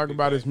 Yeah, We can he'll talk be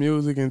about back. his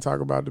music and talk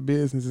about the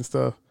business and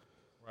stuff.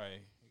 Right.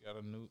 He got a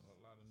lot of new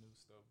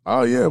stuff.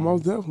 Oh yeah,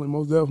 most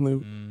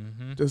definitely.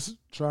 Mm-hmm. Just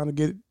trying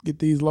to get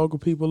these local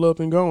people up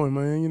and going,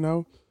 man. You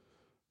know,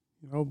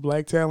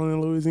 black talent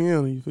in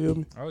Louisiana. You feel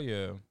me? Oh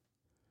yeah.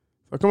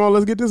 So come on,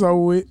 let's get this over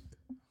with.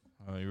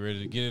 Oh, you ready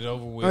to get it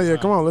over with? Oh yeah,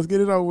 huh? come on, let's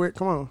get it over with.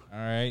 Come on. All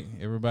right.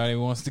 Everybody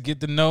wants to get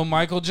to know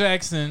Michael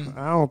Jackson.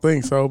 I don't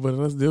think so, but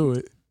let's do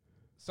it.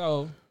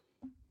 So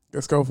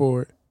Let's go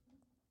for it.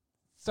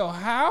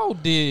 how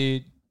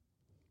did?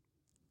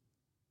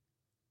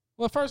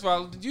 Well, first of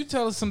all, did you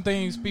tell us some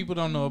things people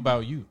don't know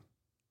about you?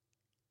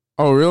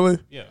 Oh really?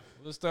 Yeah.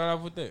 Let's start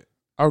off with that.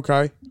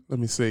 Okay. Let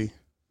me see.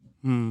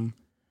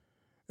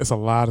 It's a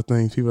lot of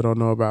things people don't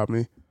know about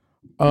me.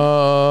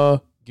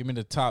 Give me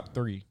the top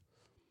 3.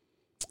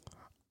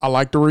 I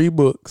like to read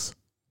books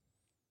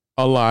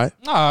a lot.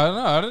 No,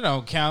 that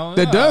don't count.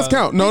 That does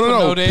count. No. people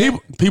know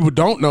that. People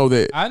don't know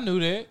that. I knew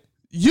that.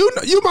 You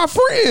my Matter of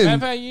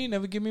friend. fact, you ain't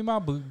never give me my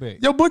book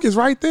back. Your book is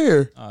right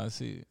there. Oh, I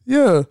see it.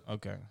 Yeah.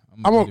 Okay.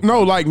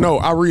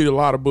 I read a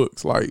lot of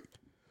books. Like,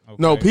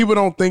 no, people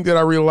don't think that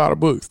I read a lot of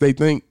books. They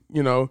think,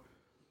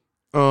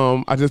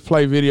 I just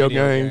play video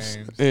games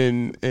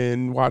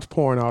and watch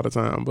porn all the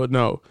time. But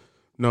no.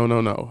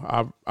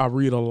 I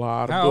read a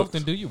lot of How books.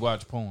 often do you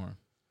watch porn?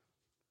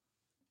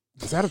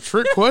 Is that a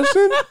trick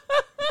question?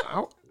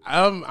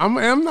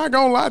 I'm not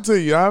gonna lie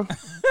to you.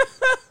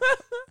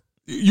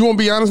 You want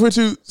to be honest with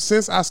you?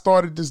 Since I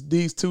started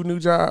these 2 new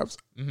jobs,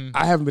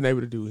 I haven't been able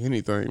to do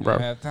anything, bro.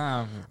 I have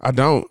time. I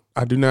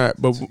do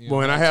not. But You don't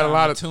when I have had a time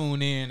lot to of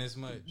tune in as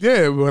much.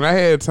 yeah, when I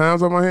had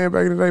times on my hand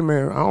back in the day,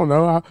 man, I don't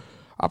know.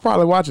 I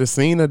probably watch a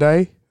scene a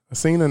day, a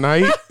scene a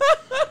night.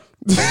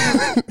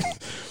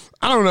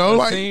 I don't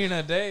know, A scene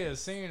a day, a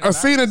scene a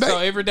scene a day. So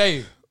every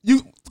day.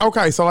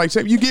 So like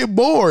you get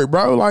bored,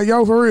 bro. Like,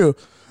 yo, for real.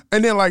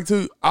 And then like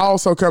too, I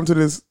also come to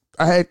this.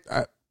 This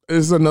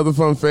is another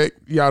fun fact.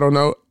 Y'all don't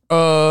know.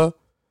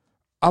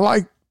 I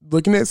like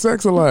looking at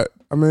sex a lot.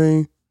 I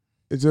mean,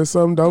 it's just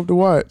something dope to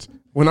watch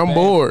when I'm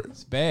bored.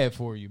 It's bad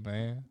for you,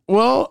 man.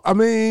 Well, I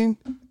mean,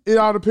 it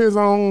all depends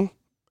on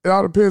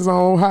how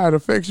it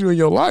affects you in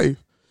your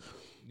life.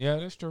 Yeah,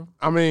 that's true.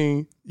 I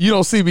mean, you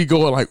don't see me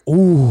going like,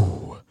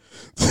 ooh,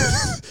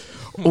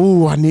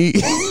 ooh, I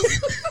need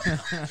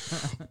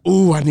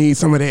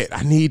some of that.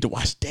 I need to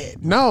watch that.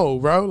 No,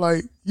 bro.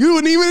 Like, you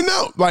wouldn't even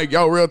know. Like,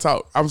 yo, real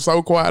talk. I'm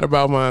so quiet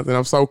about mine and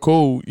I'm so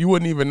cool. You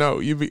wouldn't even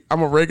know.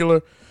 I'm a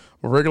regular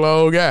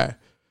old guy.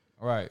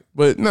 Right.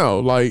 But no,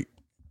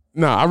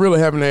 I really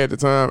haven't had the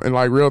time. And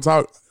like, real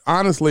talk,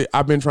 honestly,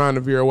 I've been trying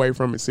to veer away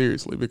from it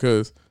seriously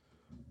because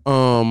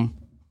I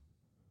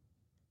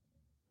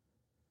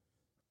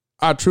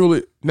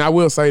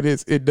will say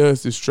this, it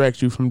does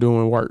distract you from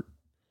doing work.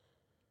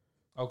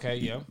 Okay,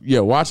 yeah. Yeah,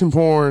 watching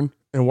porn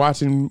and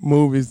watching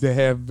movies that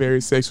have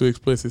very sexually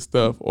explicit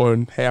stuff or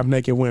have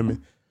naked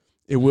women,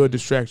 it will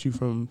distract you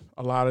from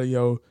a lot of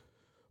your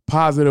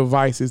positive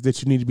vices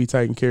that you need to be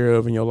taking care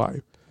of in your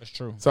life. That's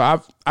true. So I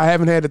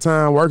haven't had the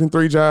time working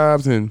 3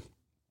 jobs and,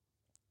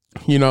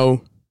 doing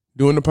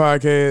the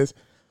podcast.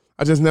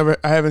 I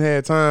haven't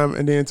had time.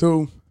 And then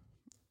too,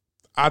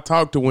 I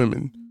talk to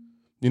women,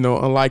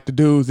 unlike the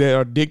dudes that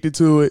are addicted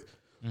to it.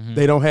 Mm-hmm.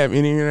 They don't have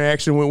any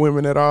interaction with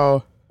women at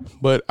all.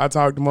 But I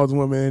talk to most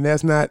women, and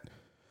that's not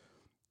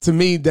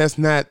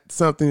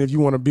something if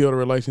you want to build a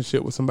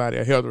relationship with somebody,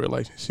 a healthy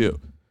relationship.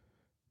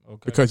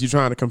 Okay. Because you're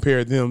trying to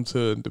compare them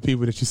to the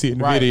people that you see in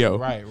the video.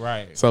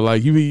 Right. So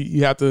like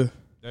you have to.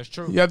 That's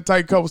true. You have to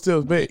take a couple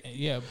steps back.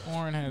 Yeah,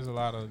 porn has a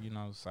lot of,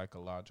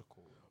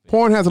 psychological.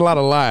 Porn has a lot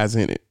of lies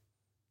in it.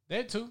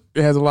 That too.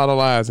 It has a lot of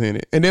lies in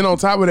it. And then on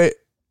top of that.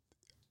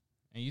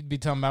 And you'd be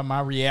talking about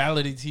my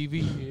reality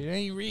TV. It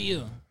ain't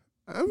real.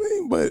 I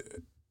mean, but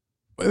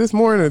it's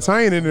more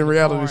entertaining than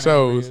reality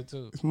shows.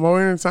 It's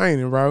more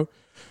entertaining, bro.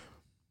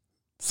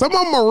 Some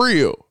of them are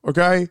real,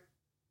 okay?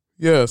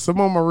 Yeah, some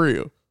of them are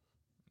real.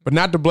 But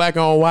not the black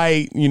on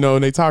white,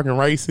 and they talking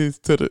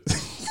racist to the...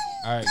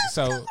 All right,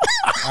 so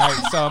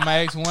I'm gonna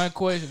ask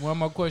one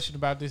more question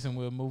about this, and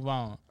we'll move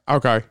on.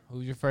 Okay.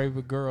 Who's your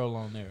favorite girl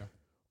on there?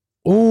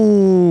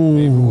 Ooh.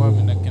 Favorite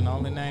woman that can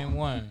only name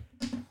one.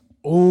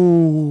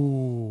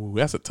 Ooh,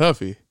 that's a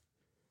toughie.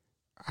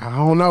 I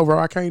don't know, bro.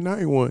 I can't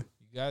name one.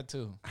 You got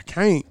to. I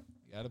can't.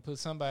 You got to put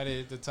somebody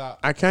at the top.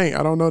 I can't.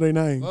 I don't know their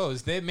names. Oh,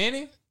 is that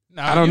many?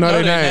 No, I don't know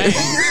their names.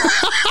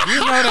 You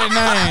know their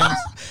names.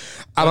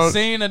 I don't.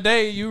 Seeing a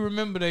day, you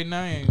remember their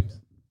names.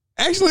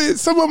 Actually,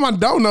 some of them I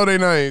don't know their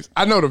names.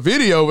 I know the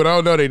video, but I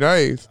don't know their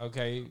names.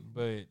 Okay,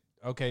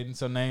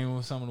 so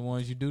name some of the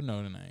ones you do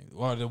know the name.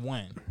 Or the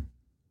one.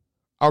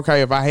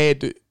 Okay, if I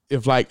had to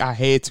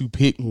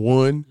pick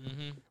one,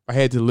 I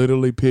had to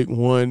literally pick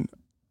one.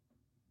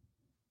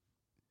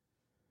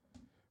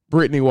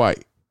 Brittany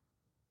White.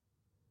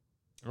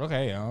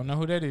 Okay, I don't know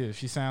who that is.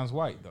 She sounds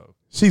white though.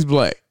 She's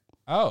black.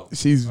 Oh,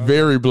 she's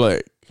very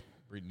black.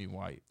 Brittany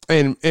White.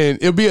 And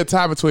it'll be a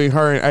tie between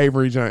her and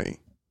Avery Jane.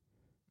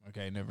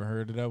 Okay, never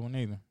heard of that one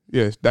either.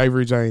 Yes,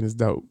 Avery Jane is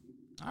dope.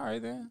 All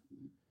right then.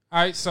 All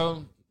right,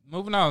 so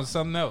moving on to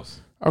something else.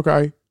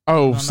 Okay.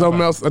 Oh, No, something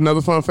nobody. else.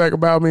 Another fun fact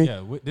about me.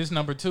 Yeah, this is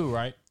number 2,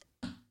 right?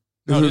 This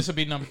No, is- this will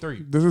be number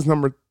 3 This is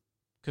number.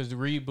 because the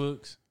read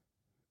books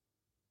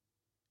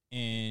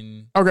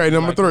and Okay,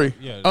 number like 3.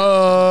 Yeah,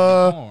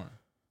 porn.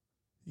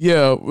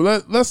 Yeah.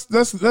 Let's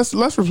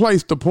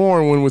replace the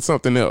porn one with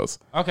something else.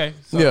 Okay.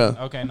 So, Yeah.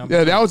 Okay. Number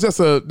Yeah,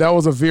 2. that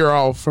was a veer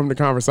off from the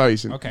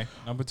conversation. Okay.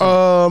 Number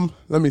 2.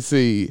 Let me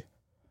see.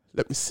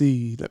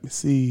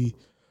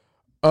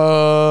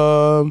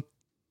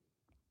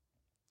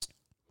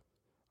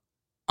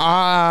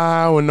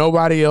 When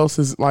nobody else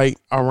is like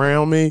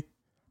around me,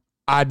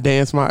 I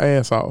dance my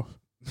ass off.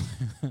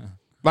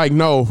 Like,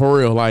 no, for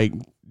real. Like,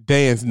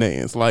 dance.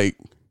 Like,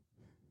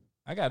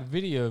 I got a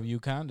video of you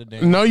kind of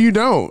dancing. no, you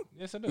don't.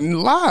 Yes, I do.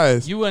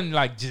 Lies. You wasn't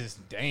like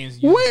just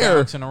dancing. You was Where?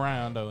 bouncing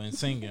around though and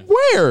singing.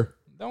 Where?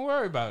 Don't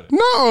worry about it.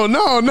 No.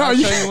 I'll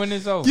You, show you when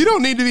it's over. you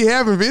don't need to be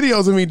having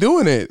videos of me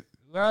doing it.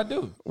 Well, I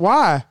do.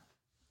 Why?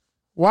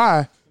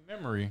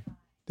 Memory.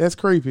 That's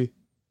creepy.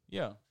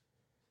 Yeah,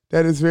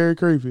 That is very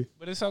creepy.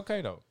 but it's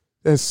okay though.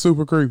 That's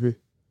super creepy.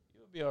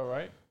 You'll be all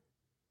right.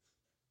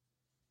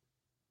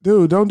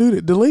 Dude, don't do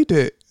that. Delete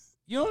that.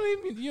 You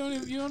don't even know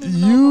You if I'm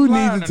need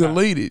lying to or not.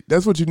 delete it.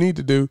 That's what you need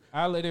to do.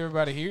 I'll let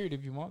everybody hear it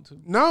if you want to.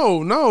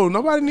 No,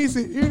 nobody needs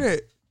to hear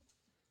that.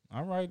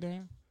 All right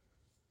then.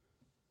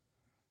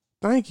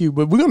 Thank you,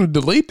 but we're gonna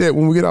delete that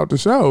when we get off the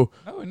show.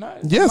 No, we're not.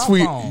 It's Yes, my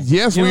we- phone.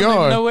 yes, You we don't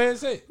even are. know where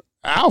it's at.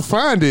 I'll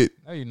find it.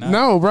 No, you're not.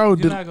 No, bro.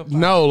 You're not gonna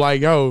find No,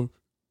 like, yo,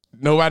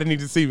 nobody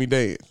needs to see me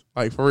dance.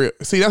 Like, for real.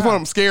 See, that's what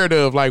I'm scared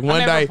of. Like, one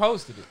I never day,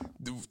 posted it,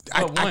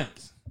 but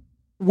once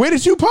where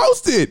did you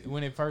post it?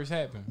 when it first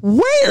happened,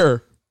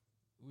 Where?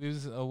 it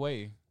was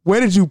away. Where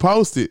did you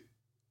post it?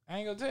 I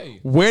ain't gonna tell you.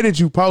 Where did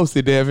you post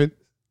it, Devin?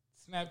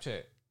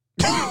 Snapchat,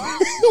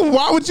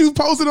 Why would you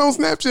post it on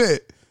Snapchat?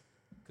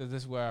 because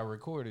that's where I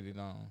recorded it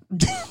on.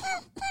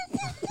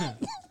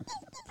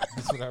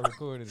 That's what I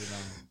recorded it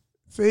on.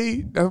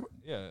 See,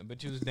 Yeah,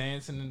 but you was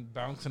dancing and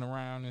bouncing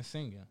around and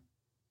singing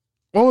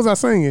what was I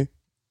singing?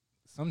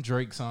 some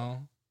Drake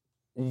song.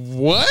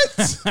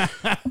 What?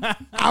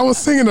 I was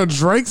singing a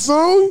Drake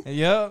song?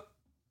 Yep,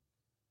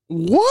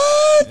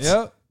 What?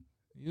 yep.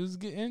 You was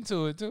getting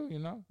into it too, you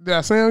know. Did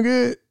I sound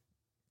good?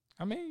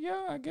 I mean,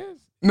 yeah, I guess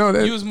No,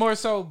 you was more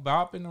so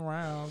bopping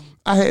around.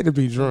 I had to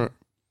be drunk.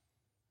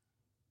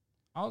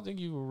 I don't think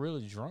you were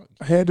really drunk.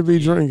 I had to be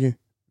drinking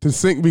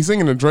to be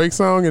singing a Drake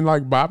song and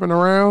like bopping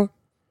around.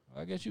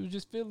 I guess you was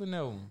just feeling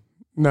that one.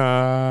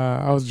 Nah,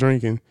 I was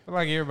drinking. I feel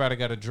like everybody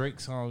got a Drake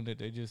song that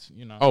they just,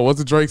 you know. Oh, what's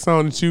a Drake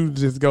song that you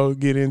just go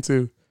get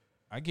into?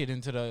 I get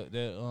into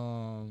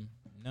the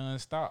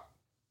nonstop.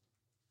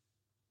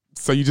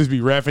 So you just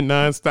be rapping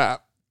nonstop.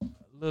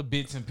 Little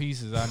bits and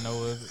pieces I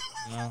know of it,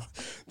 you know.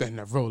 Then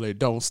the roller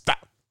don't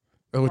stop.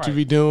 That's what you Right.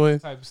 be doing.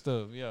 Type of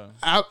stuff, yeah.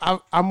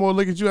 I'm more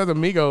look at you as a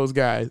Migos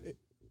guy.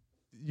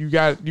 You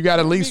got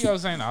at least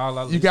Migos ain't all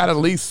I you listen got at to.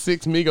 least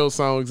 6 Migos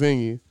songs in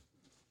you.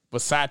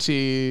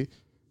 Versace,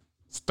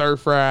 Stir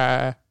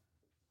Fry.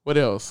 What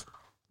else?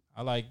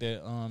 I like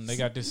that. They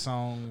got this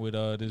song with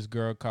this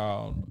girl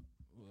called,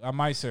 I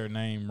might say her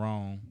name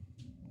wrong.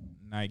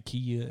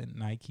 Nike.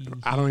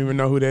 I don't even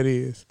know who that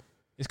is.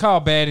 It's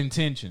called Bad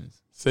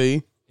Intentions,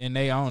 See? and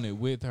they own it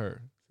with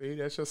her. See,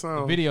 that's your The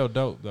song. video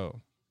dope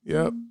though.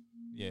 Yep.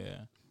 Yeah,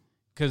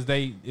 because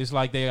it's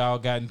like they all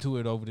got into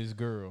it over this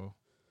girl,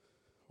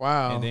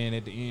 Wow. and then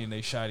at the end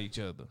they shot each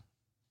other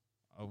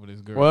over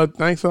this girl. Well,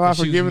 thanks a lot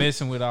for she was giving.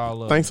 messing with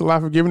all of. Thanks a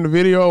lot for giving the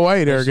video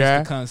away, there, That's just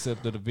guy. the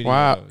concept of the video.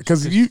 Wow,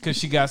 'cause you- because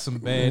she got some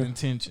bad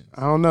intentions.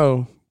 I don't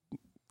know.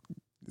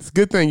 It's a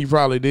good thing you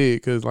probably did,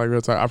 because like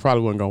real talk, I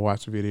probably wasn't gonna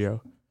watch the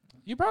video.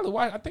 You probably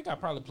watched. I think I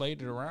probably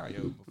played it around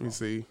yo. Let me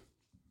see.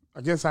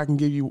 I guess I can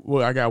give you.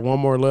 Well, I got one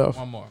more left.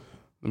 One more.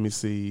 Let me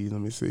see.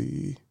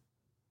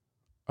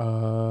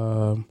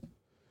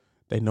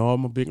 They know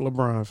I'm a big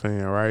LeBron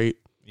fan, right?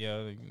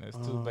 Yeah, that's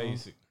too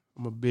basic.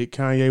 I'm a big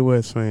Kanye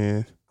West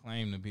fan.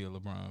 Claim to be a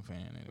LeBron fan.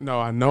 Anyway. No,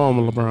 I know I'm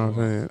a LeBron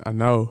fan. I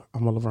know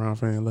I'm a LeBron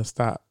fan. Let's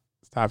stop.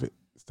 Stop it.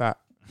 Stop.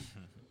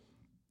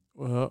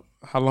 Well,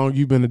 how long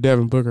you been a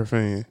Devin Booker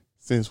fan?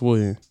 Since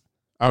when?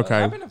 Okay,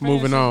 I've been a fan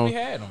moving since on. We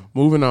had him.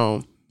 Moving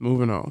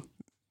on.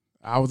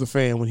 I was a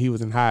fan when he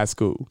was in high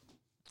school.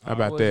 How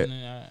about that?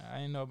 I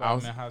didn't know about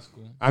him in high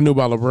school. I knew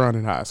about LeBron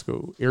in high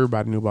school.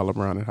 Everybody knew about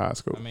LeBron in high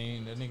school. I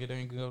mean, that nigga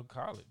didn't go to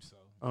college, so.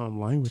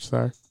 Language,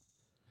 sir.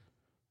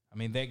 I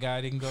mean, that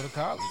guy didn't go to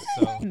college,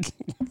 so.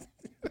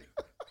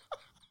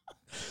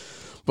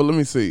 But let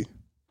me see.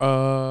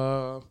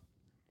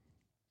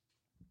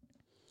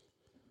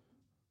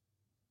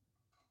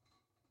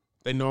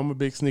 They know I'm a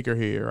big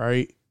sneakerhead,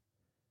 right?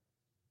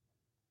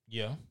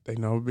 Yeah, They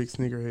know I'm a big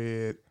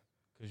sneakerhead.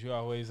 because you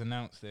always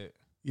announce that.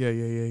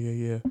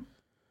 Yeah.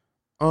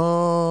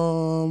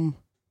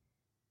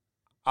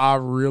 I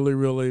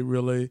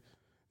really,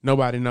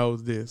 nobody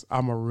knows this.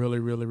 I'm a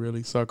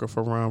really sucker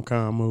for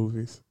rom-com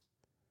movies.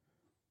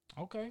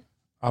 Okay.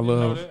 I Didn't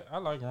know love that. I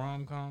like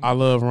rom-com.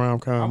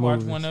 rom-com I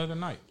movies. watched one the other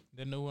night.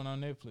 The new one on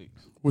Netflix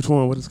Which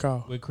one? What is it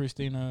called? with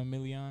Christina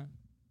Milian.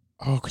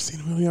 Oh,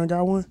 Christina Milian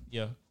got one?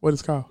 Yeah, What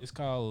is it called? it's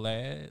called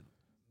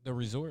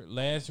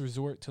Last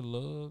Resort to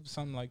Love,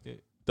 something like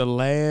that. The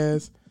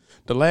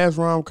last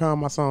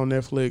rom-com I saw on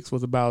Netflix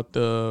was about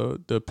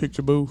the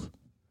picture booth.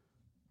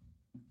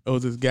 It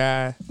was this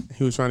guy,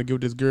 he was trying to get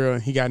with this girl,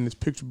 and he got in this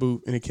picture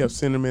booth, and it kept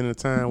sending him in a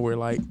time where,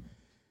 like,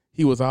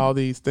 he was all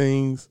these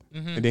things,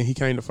 and then he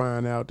came to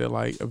find out that,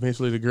 like,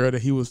 eventually the girl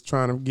that he was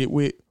trying to get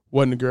with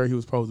wasn't the girl he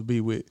was supposed to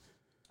be with.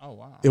 Oh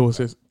wow! It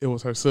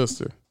was her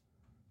sister.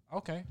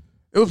 Okay.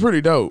 It was pretty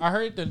dope. I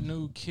heard the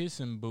new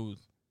Kissing Booth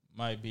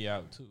might be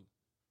out too.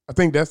 I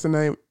think that's the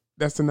name.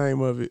 That's the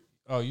name of it.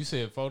 Oh, you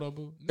said Photo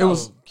Booth? It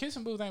was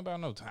Kissing Booth ain't about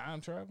no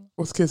time travel.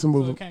 What's Kissing So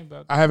Booth? it came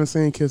about I haven't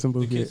seen Kissing the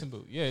Booth yet. Kissing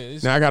Booth. Yeah,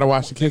 it's, Now I gotta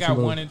watch the they Kissing got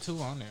Booth. 1 and 2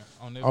 on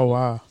there. Oh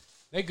wow!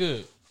 They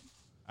good.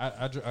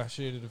 I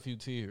shedded a few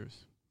tears.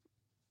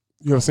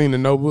 You ever seen The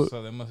Notebook?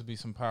 So there must be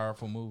some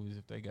powerful movies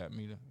if they got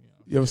me to.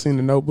 You ever seen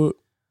The Notebook?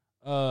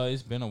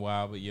 It's been a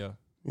while, but yeah,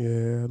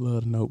 Yeah, I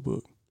love The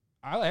Notebook.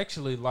 I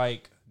actually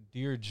like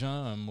Dear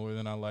John more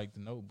than I like The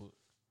Notebook.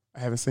 I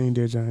haven't seen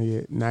Dear John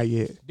yet. Not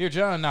yet. Dear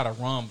John, not a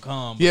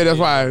rom-com. Yeah, that's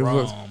why it it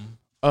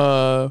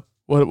was-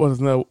 What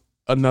was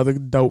another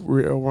dope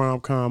real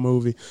rom-com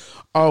movie?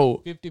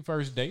 Oh,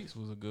 51st Dates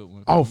was a good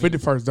one.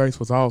 51st Dates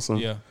was awesome.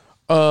 Yeah,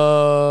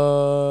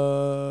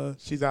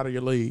 She's Out of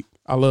Your League.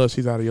 I love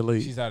She's Out of Your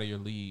League. She's Out of Your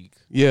League.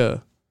 Yeah.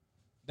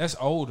 That's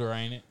older,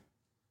 ain't it?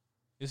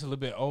 It's a little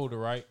bit older,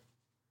 right?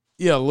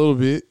 Yeah, a little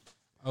bit.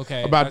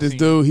 Okay. About I this seen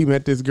dude, he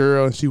met this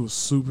girl and she was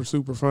super,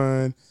 super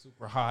fine.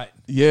 Super hot.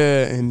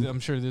 Yeah, and I'm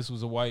sure this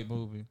was a white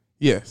movie,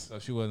 yes. so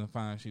she wasn't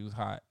fine. She was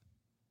hot.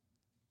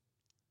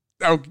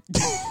 Oh,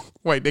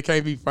 wait, they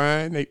can't be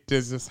fine. They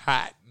just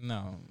hot.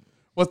 No,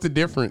 What's the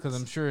difference? because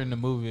I'm sure in the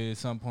movie at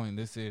some point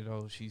they said,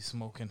 "Oh, she's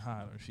smoking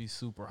hot," or "She's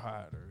super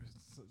hot," or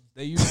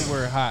they use the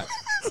word "hot."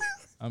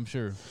 I'm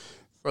sure.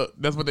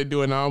 That's what they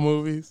do in all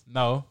movies.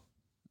 No,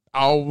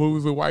 All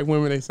movies with white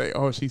women, they say,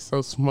 "Oh, she's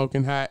so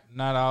smoking hot."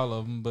 not all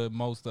of them, but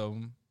most of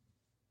them.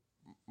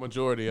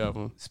 Majority of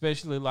them.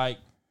 Especially like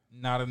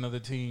Not Another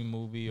Teen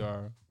movie,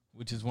 or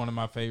which is one of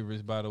my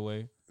favorites, by the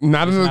way.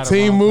 Not It's Another not a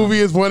Teen rom-com. movie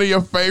is one of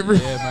your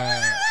favorites. Yeah,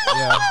 man.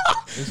 Yeah,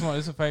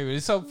 it's a favorite.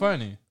 It's so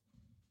funny.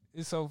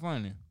 It's so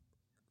funny.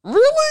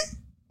 Really?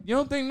 You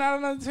don't think Not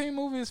Another Teen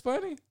movie is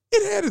funny?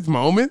 It had its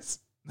moments.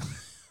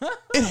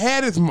 It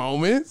had its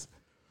moments.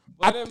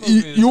 But that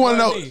movie is you want to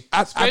know? funny.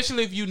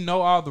 Especially if you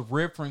know all the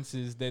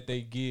references that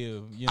they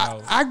give. You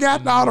know, I got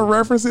in the all the movie.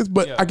 references,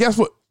 but Yeah.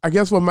 I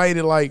guess what made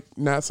it like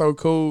not so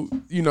cool.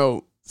 You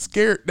know,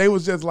 scared. They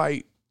was just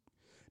like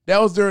that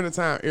was during the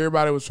time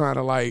everybody was trying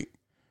to like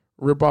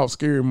rip off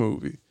Scary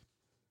Movie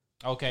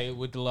Okay,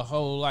 with the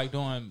whole like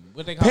doing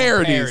what they call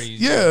parodies.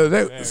 Yeah,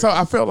 Parodies. so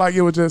I felt like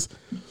it was just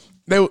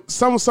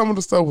some of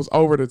the stuff was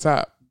over the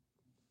top.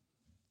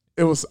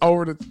 It was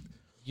over the.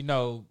 You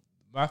know,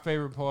 my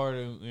favorite part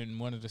in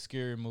one of the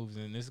scary movies,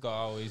 and this gonna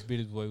always be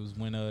this way, was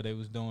when they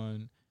was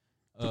doing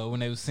when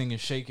they was singing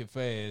 "Shake It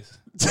Fast."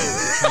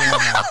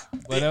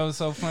 But that was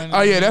so funny.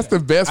 Oh yeah, that's the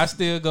best. I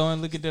still go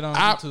and look at that on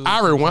I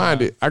YouTube.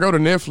 rewind it. I go to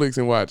Netflix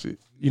and watch it.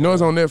 You know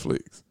it's on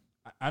Netflix.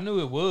 I knew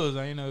it was.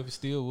 I didn't know if it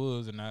still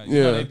was or not. You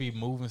Yeah. know, they be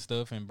moving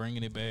stuff and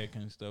bringing it back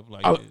and stuff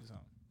like I- that. So.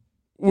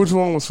 Which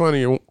one was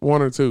funnier,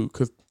 one or two?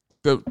 Because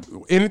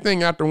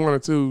anything after one or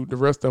two, the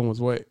rest of them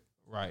was wet.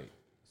 Right.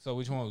 So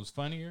which one was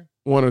funnier?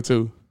 One or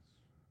two.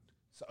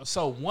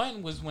 So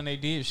one was when they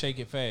did Shake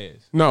It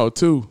Fast. No,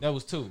 two. That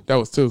was two. That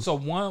was two. So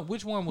one,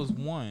 which one was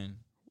one?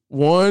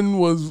 One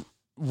was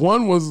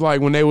like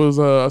when they was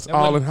all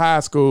wasn't- in high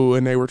school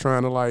and they were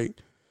trying to like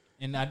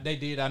And they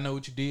did I Know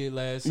What You Did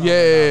last summer.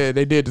 yeah,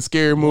 they did the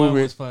scary One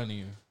movie. was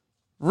funnier.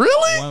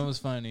 Really? One was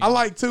funny. I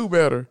like two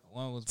better.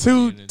 One was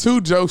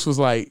Two jokes was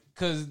like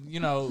Because,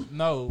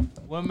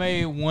 what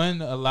made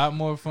one a lot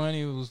more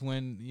funny was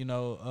when,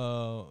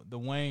 the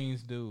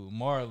Wayne's dude,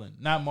 Marlon.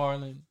 Not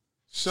Marlon.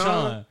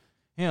 Sean.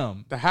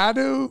 Him. the high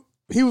dude.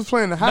 He was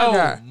playing the high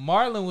guy.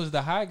 Marlon was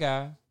the high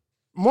guy.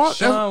 Mar-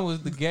 Sean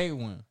was the gay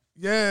one.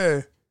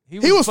 yeah. He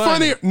was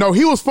funny. funnier. No,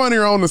 he was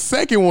funnier on the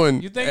second one.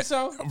 You think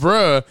so?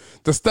 Bruh,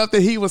 the stuff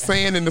that he was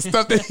saying and the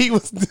stuff that he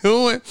was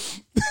doing,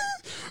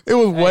 it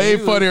was way he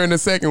was- funnier in the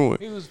second one.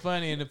 He was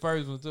funny in the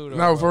first one too, though.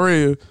 No, for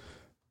real.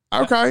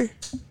 Okay.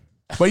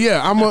 But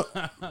yeah,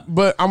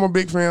 I'm a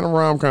big fan of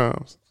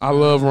rom-coms. I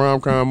love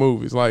rom-com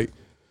movies. Like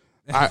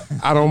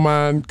I don't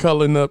mind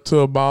cuddling up to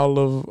a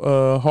bottle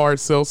of hard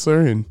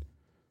seltzer and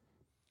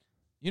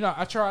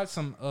I tried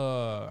some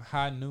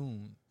High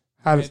Noon.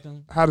 how Had does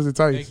them. how does it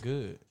They taste?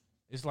 good.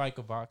 It's like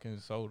a vodka and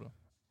soda.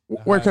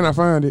 Where can I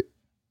find it?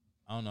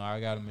 I don't know.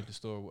 I got them at the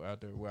store out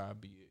there where I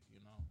be at,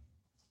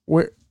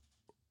 Where?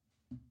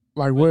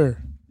 Like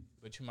where?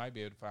 But you might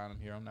be able to find them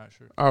here. I'm not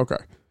sure. Oh, okay.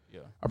 Yeah.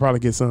 I'll probably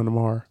get some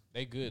tomorrow.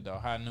 They good though.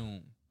 High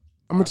Noon.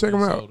 I'm gonna check them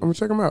Vodka out. and I'm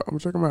gonna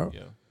check them out.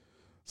 Yeah.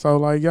 So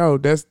like, yo,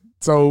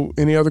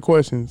 any other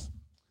questions?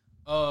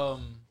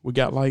 20 We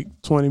got like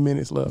 20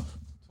 minutes left.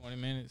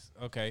 minutes.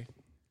 Okay.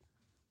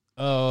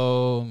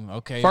 Oh,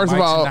 okay. First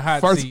Mike's of in the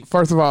hot all, seat.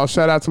 first of all,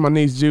 shout out to my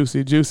niece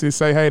Juicy. Juicy,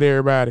 say hey to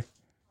everybody.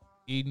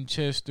 Eating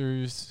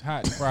Chester's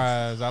hot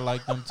fries. I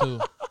like them too.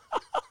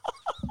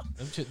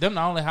 Them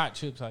the only hot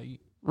chips I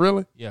eat.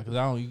 Really? Yeah, because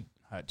I don't eat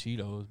hot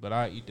Cheetos, but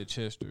I eat the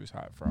Chester's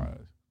hot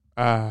fries.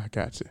 Ah,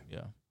 gotcha.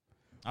 Yeah.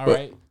 All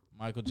right.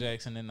 Michael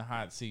Jackson in the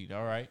hot seat.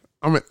 All right.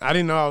 I mean, I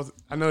didn't know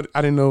I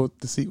didn't know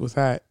the seat was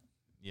hot.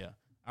 Yeah.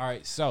 All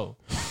right. So.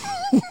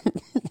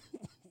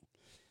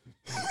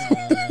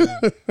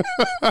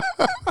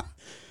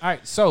 All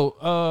right.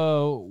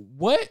 So,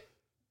 what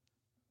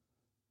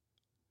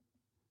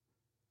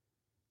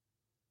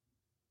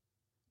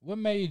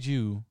made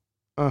you?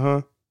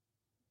 Uh-huh.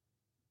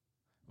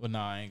 Well, no,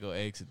 I ain't gonna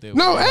ask it there.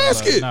 No,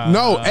 ask it.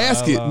 No,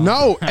 ask it.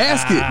 No,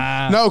 ask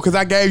it. No, because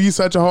I gave you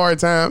such a hard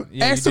time.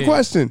 Yeah, ask the did.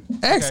 question.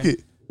 Ask Okay.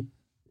 it.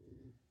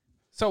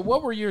 So,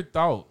 what were your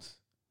thoughts?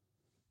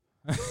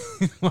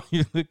 Why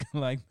you looking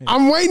like that?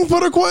 I'm waiting for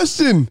the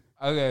question.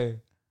 Okay.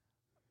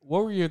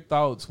 What were your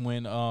thoughts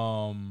when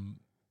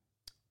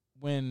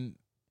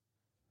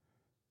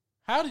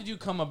how did you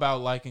come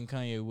about liking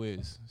Kanye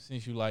West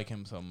since you like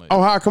him so much?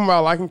 Oh, how I come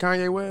about liking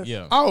Kanye West?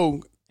 Yeah.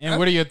 Oh, And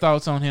what are your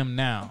thoughts on him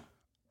now?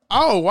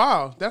 oh,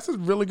 wow. That's a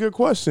really good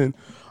question.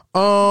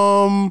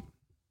 I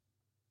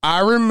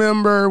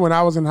remember when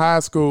I was in high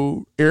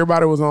school,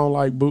 everybody was on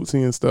like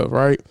Bootsy and stuff,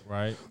 right?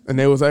 Right. And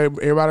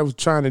everybody was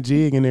trying to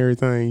jig and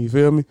everything. You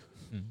feel me?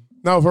 Mhm.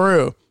 No, for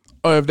real.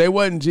 If they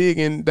wasn't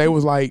jigging, they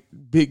was like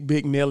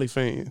big Nelly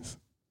fans.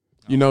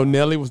 You know,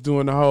 Nelly was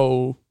doing the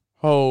whole,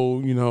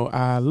 you know,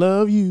 I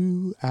love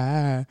you,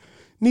 I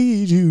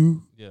need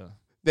you. Yeah.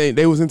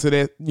 They was into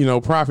that, you know,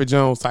 Prophet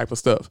Jones type of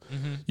stuff.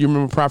 Mm-hmm. You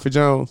remember Prophet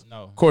Jones?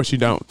 No. Of course you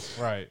don't.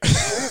 Right.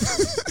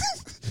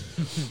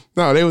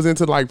 No, they was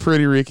into like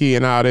Pretty Ricky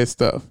and all that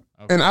stuff.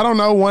 Okay. And I don't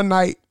know, one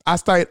night I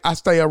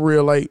stay up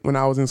real late when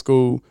I was in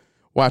school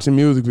watching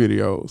music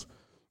videos.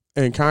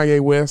 And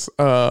Kanye West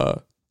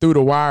Through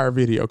the Wire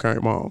video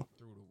came on.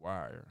 Through the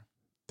wire.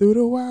 Through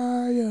the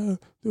wire,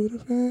 through the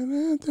fan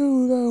and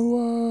through the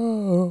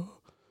wall.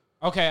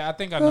 Okay, I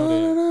think I know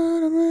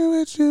that.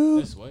 With you.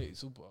 That's way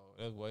super old.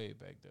 That's way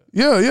back there.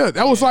 Yeah.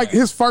 That was like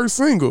his first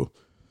single.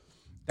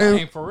 And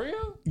Dang, for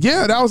real?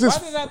 yeah, that was his.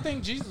 Why did I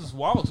think Jesus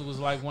Walks was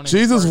like one of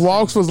Jesus his first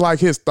Walks singles? was like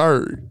his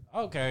third.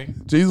 Okay.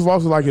 Jesus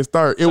Walks was like his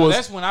third. It So was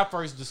that's when I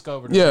first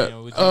discovered Yeah,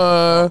 him. With Jesus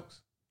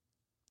Walks.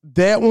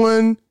 that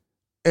one,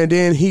 and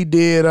then he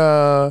did.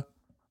 I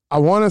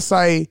want to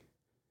say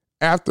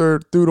after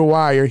Through the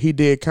Wire, he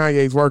did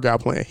Kanye's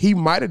Workout Plan. He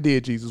might have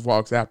did Jesus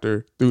Walks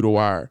after Through the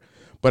Wire,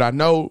 but I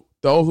know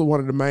those were one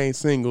of the main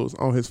singles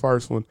on his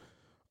first one.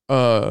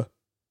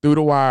 Through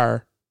the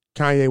Wire,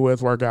 Kanye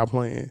West Workout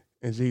Plan,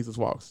 and Jesus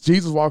Walks.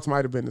 Jesus Walks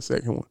might have been the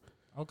second one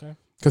Okay.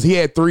 because he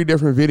had 3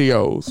 different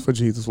videos for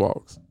Jesus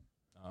Walks.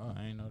 Oh,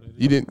 I ain't know that.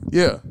 You didn't?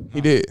 Yeah,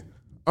 he did.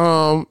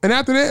 And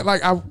after that,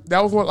 like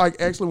that was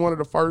actually one of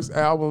the first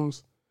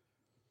albums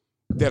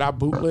that I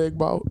bootleg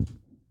bought.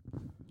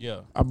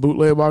 Yeah. I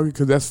bootleg bought it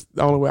because that's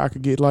the only way I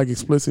could get like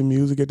explicit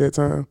music at that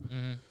time.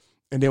 Mm-hmm.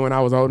 And then when I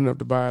was old enough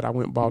to buy it, I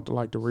went and bought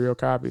the real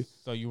copy.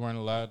 So you weren't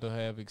allowed to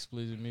have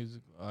explicit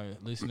music,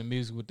 listen to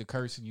music with the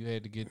cursing. You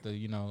had to get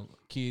the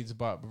kids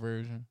bop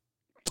version.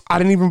 I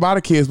didn't even buy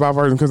the Kids Bop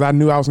version because I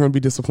knew I was going to be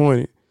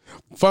disappointed.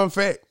 Fun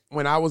fact: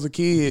 when I was a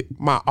kid,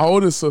 my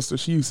oldest sister,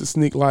 she used to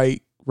sneak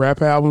like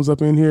rap albums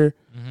up in here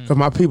because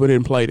my people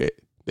didn't play that.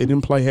 They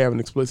didn't play having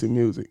explicit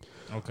music.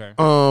 Okay.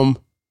 And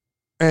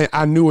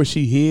I knew where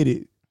she hid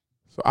it,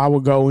 so I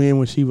would go in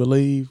when she would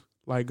leave,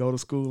 like go to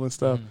school and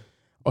stuff.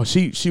 Or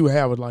she would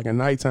have like a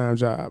nighttime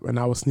job, and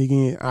I would sneak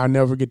in. I'll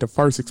never forget the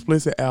first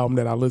explicit album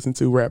that I listened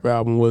to, rap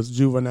album, was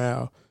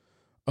Juvenile,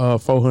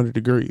 400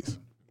 Degrees.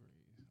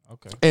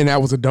 Okay. And that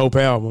was a dope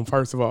album.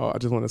 First of all, I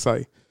just want to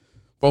say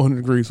 400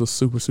 Degrees was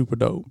super, super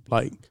dope.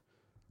 Like,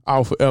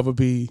 I'll forever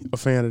be a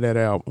fan of that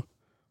album.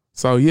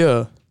 So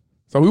yeah.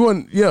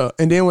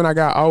 And then when I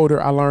got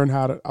older, I learned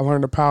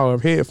the power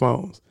of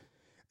headphones.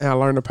 And I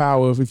learned the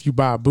power of, if you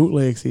buy a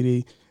bootleg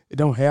CD, it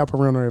don't have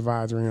parental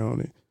advisory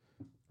on it.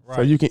 Right.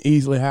 So you can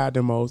easily hide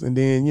them most. And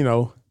then,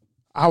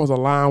 I was a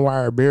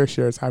LimeWire Bear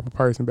Share type of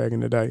person back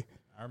in the day.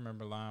 I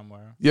remember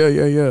LimeWire.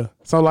 Yeah.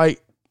 So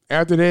like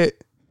after that,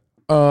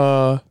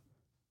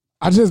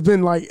 I just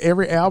been like,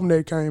 every album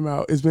that came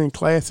out, it's been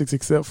classics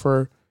except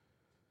for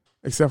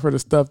the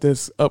stuff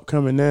that's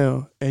upcoming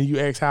now. And you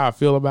ask how I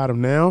feel about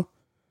them now.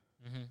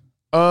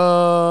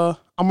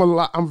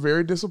 I'm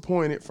very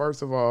disappointed.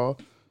 First of all,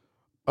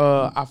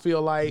 I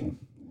feel like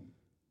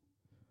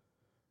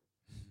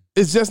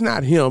it's just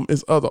not him,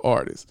 it's other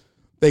artists.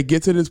 They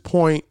get to this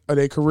point of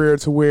their career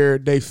to where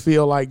they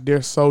feel like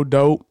they're so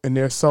dope and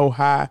they're so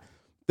high,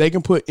 they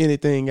can put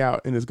anything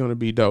out and it's going to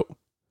be dope.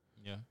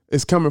 Yeah.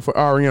 It's coming for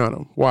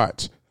Ariana.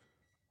 Watch.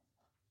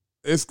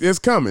 It's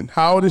coming.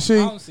 How old is she?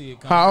 I don't see it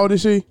coming. How old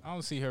is she? I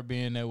don't see her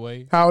being that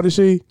way. How old is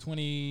she?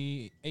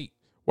 28.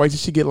 Wait till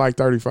she get like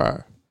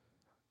 35.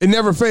 It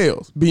never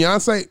fails.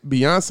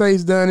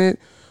 Beyonce's done it.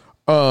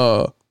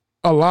 A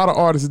lot of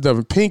artists have done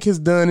it. Pink has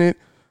done it.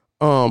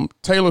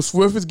 Taylor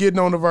Swift is getting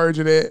on the verge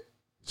of that.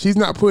 She's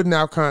not putting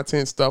out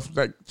content stuff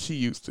like she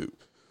used to.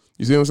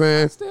 You see what I'm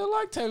saying? Still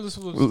like Taylor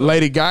Swift stuff.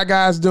 Lady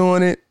Gaga's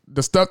doing it.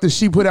 The stuff that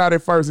she put out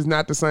at first is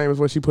not the same as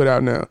what she put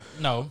out now.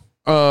 No.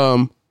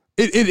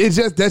 It's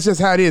just that's just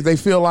how it is. They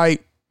feel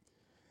like,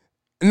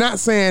 not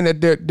saying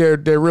that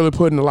they're really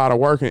putting a lot of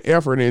work and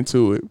effort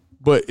into it,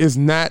 but it's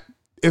not.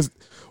 It's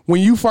when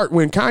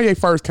Kanye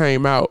first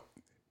came out,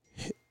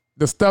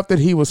 the stuff that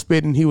he was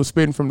spitting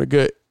from the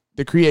gut.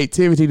 The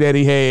creativity that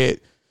he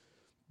had,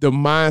 the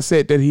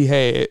mindset that he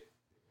had.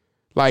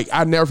 Like,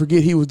 I never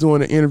forget, he was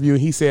doing an interview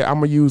and he said,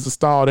 I'm gonna use the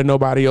style that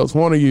nobody else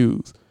want to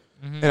use.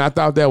 And I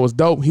thought that was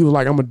dope. He was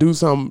like, I'm gonna do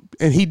something,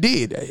 and he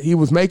did. He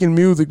was making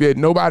music that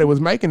nobody was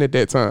making at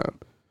that time.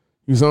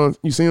 You see what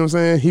I'm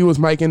saying? He was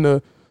making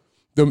the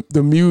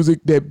music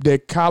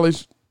that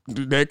college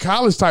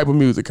type of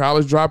music,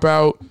 college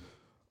dropout,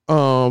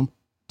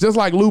 just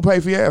like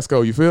Lupe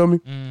Fiasco. You feel me?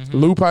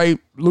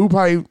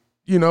 Lupe,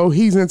 you know,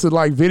 he's into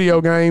like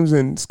video games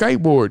and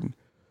skateboarding.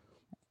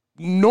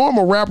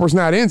 Normal rappers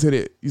not into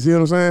that. You see what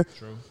I'm saying?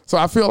 True. So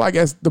I feel like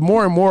as the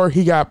more and more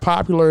he got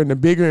popular and the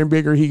bigger and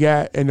bigger he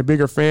got and the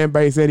bigger fan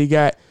base that he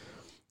got,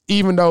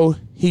 even though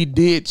he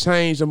did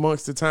change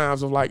amongst the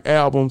times of like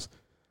albums,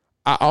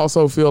 I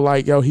also feel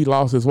like, he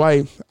lost his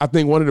way. I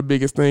think one of the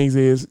biggest things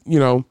is, you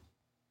know,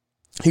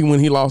 when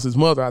he lost his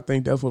mother, I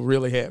think that's what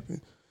really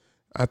happened.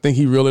 I think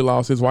he really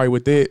lost his way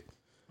with that.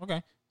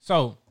 Okay.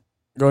 So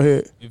Go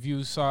ahead. if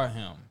you saw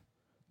him,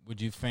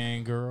 would you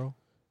fangirl?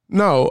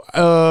 No,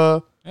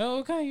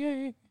 Okay,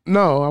 yeah.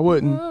 no, I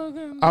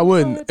wouldn't. I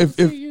wouldn't.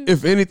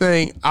 If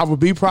anything, I would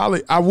be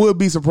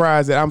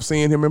surprised that I'm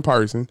seeing him in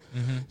person,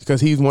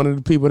 because he's one of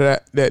the people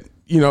that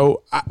you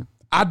know,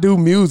 I do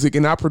music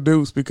and I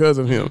produce because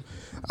of him.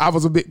 I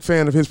was a big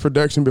fan of his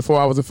production before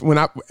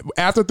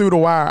after Through the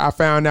Wire, I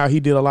found out he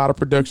did a lot of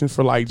production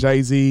for like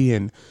Jay-Z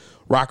and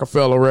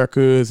Rockefeller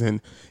Records, and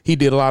he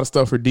did a lot of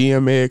stuff for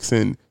DMX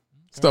and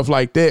stuff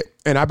like that.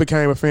 And I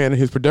became a fan of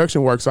his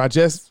production work. So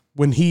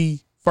when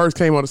he first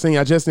came on the scene,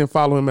 I just didn't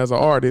follow him as an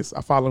artist.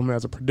 I followed him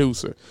as a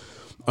producer.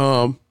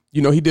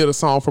 You know, he did a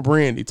song for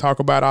Brandy, Talk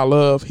About Our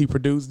Love. He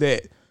produced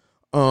that.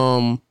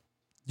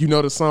 You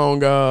know the song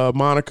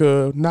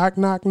Monica, Knock,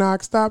 Knock,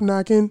 Knock, Stop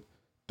Knocking,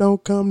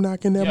 Don't Come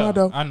Knocking at My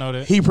Door. I know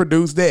that. He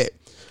produced that.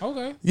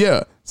 Okay.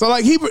 Yeah. So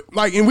like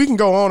and we can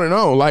go on and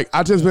on. Like,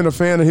 I just been a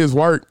fan of his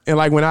work, and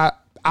like when I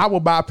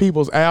would buy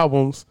people's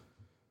albums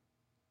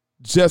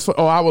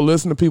I would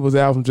listen to people's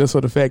albums just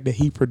for the fact that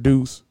he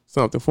produced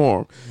something for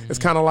them. It's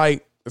kind of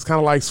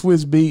like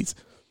Swiss Beats.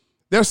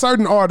 There's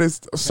certain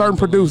artists, certain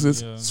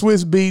producers,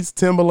 Swiss Beats,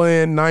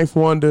 Timbaland, Ninth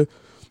Wonder,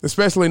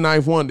 especially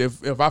Ninth Wonder.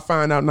 If I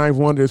find out Ninth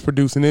Wonder is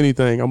producing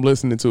anything, I'm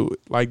listening to it.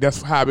 Like,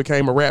 that's how I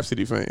became a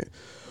Rhapsody fan.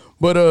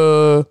 But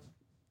all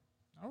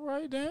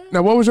right then.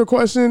 now, what was your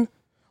question?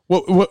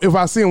 What if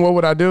I see him? What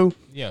would I do?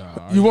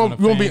 Yeah. You won't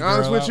be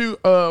honest with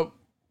you.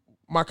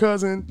 My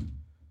cousin,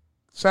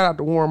 shout out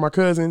to Warren, my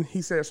cousin.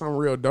 He said something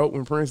real dope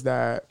when Prince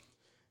died.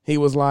 He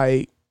was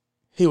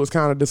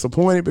kind of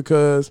disappointed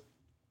because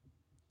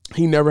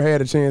he never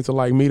had a chance to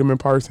like meet him in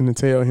person and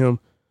tell him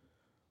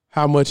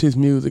how much his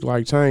music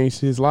like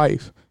changed his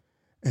life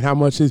and how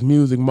much his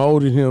music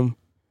molded him,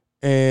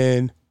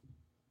 and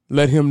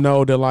let him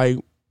know that like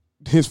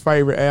his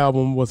favorite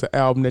album was an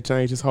album that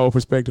changed his whole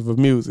perspective of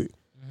music.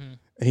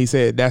 And he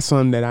said, that's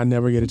something that I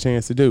never get a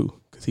chance to do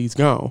because he's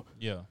gone.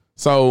 Yeah.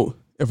 So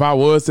if I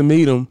was to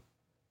meet him,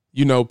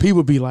 you know,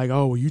 people be like,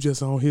 oh, well, you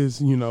just on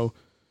his, you know,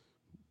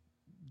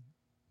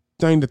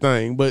 thing to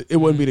thing. But it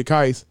wouldn't be the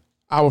case.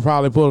 I would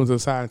probably pull him to the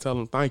side and tell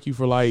him, thank you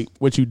for like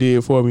what you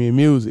did for me in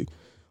music.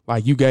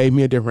 Like, you gave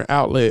me a different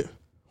outlet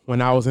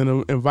when I was in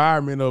an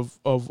environment of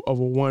a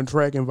one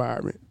track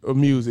environment of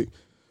music.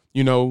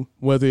 You know,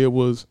 whether it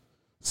was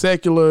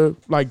secular,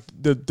 like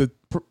the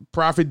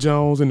Prophet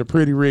Jones and the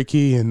Pretty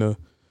Ricky and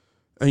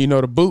you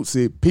know, the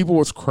Bootsy. People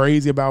was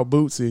crazy about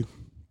Bootsy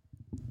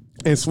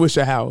and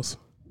Swisher House.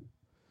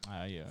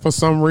 Yeah. For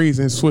some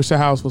reason, Swisher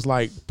House was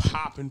like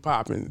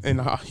popping,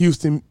 and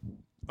Houston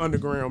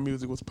underground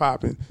music was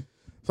popping.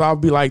 So I'll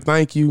be like,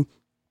 thank you.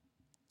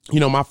 You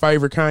know, my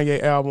favorite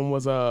Kanye album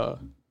was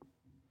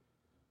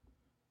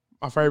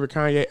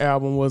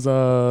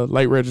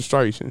Late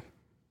Registration.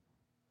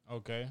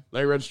 Okay.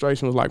 Late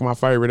Registration was like my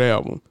favorite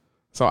album.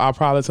 So I'll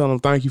probably tell him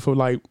thank you for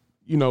like,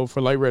 you know,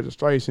 for Late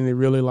Registration. It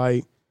really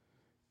like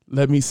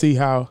let me see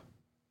how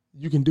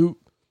you can do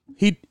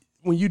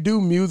when you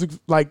do music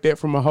like that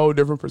from a whole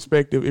different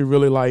perspective, it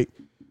really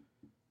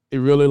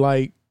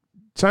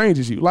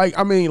changes you. Like,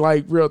 I mean,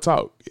 like, real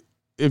talk.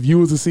 If you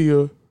was to see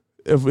if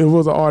it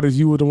was an artist,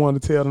 you would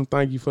want to tell them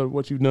thank you for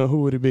what you've done,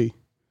 who would it be?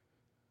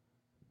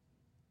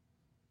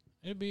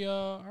 It'd be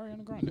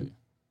Ariana Grande.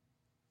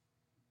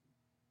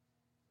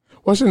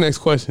 What's your next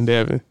question,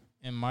 Devin?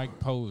 And Mike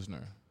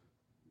Posner.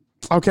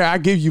 Okay, I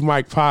give you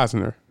Mike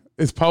Posner.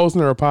 Is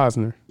Posner or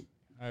Posner?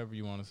 However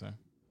you want to say.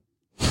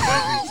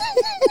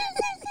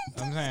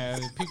 I'm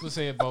saying, people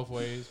say it both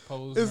ways.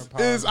 Posner,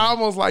 it's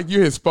almost like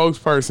you're his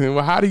spokesperson.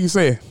 Well, how do you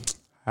say it?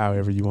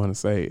 However you want to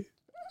say it.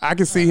 I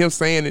can see him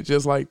saying it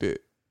just like that.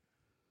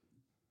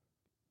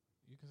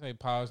 You can say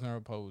Posner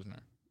or Posner.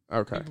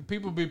 Okay.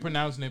 People be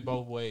pronouncing it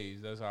both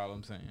ways. That's all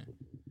I'm saying.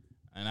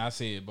 And I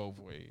say it both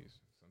ways.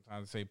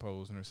 Sometimes I say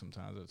Posner,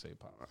 sometimes I say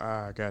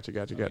Pop.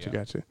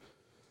 Gotcha.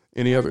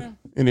 Any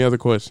other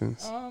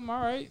questions? All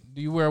right.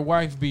 Do you wear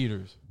wife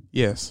beaters?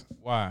 Yes.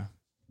 Why?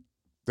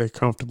 They're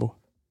comfortable.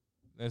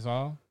 That's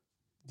all?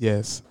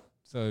 Yes.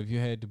 So if you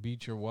had to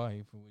beat your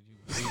wife, would you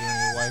beat her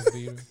in your wife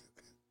beater?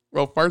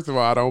 Well, first of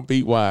all, I don't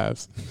beat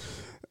wives.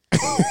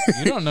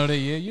 You don't know that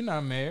yet. You're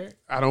not married.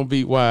 I don't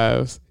beat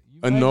wives. You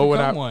might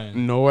become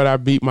one. Nor would I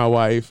beat my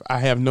wife. I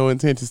have no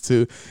intentions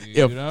to.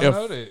 You don't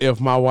know that. If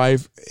my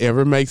wife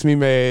ever makes me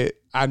mad,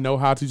 I know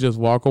how to just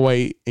walk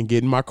away and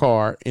get in my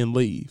car and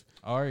leave.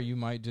 Or you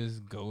might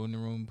just go in the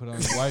room and put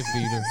on your wife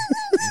beater.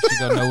 And she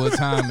don't know what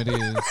time it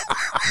is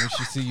when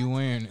she see you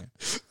wearing it.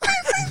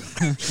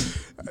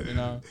 You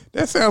know?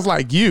 That sounds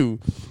like you.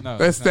 No,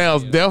 that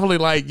sounds definitely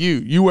like you.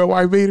 You wear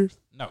wife beaters?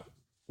 No.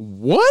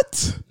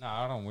 What? No,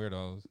 I don't wear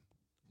those.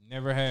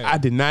 Never have. I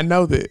did not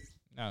know that.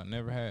 No,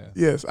 never have.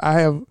 Yes, I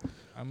have.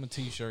 I'm a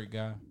t-shirt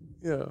guy.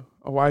 Yeah,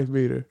 a wife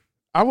beater.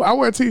 I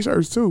wear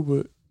t-shirts too,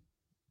 but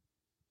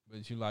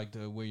you like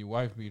to wear your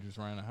wife beaters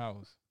around the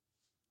house.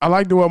 I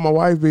like to wear my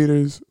wife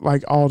beaters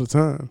like all the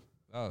time.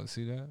 Oh,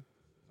 see that?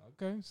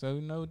 Okay, so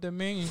you know what that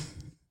means.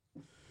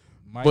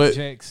 Mike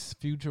Jack's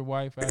future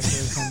wife out there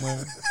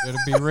somewhere. Better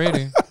be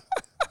ready.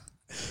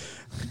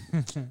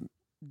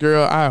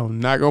 Girl, I am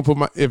not going to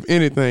put if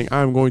anything,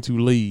 I'm going to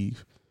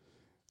leave.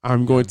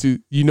 I'm going to,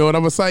 you know what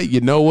I'm going to say? You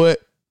know what?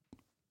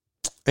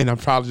 And I'm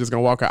probably just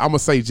going to walk out. I'm going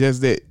to say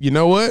just that. You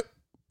know what?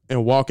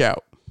 And walk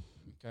out.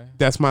 Okay.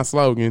 That's my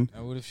slogan.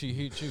 Now, what if she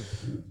hit you?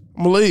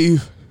 I'm going to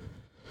leave.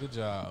 Good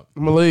job.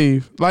 I'm going to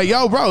leave. Like,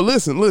 yo, bro,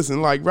 listen.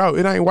 Like, bro,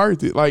 it ain't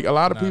worth it. Like, a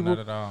lot of people, not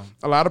at all.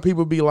 A lot of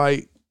people be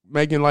like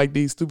making like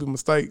these stupid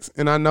mistakes.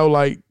 And I know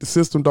like the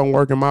system don't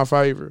work in my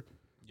favor.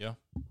 Yeah.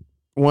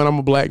 One, I'm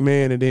a black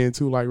man. And then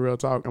two, like real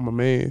talk, I'm a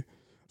man.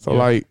 So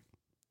like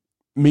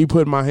me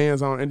putting my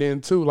hands on, and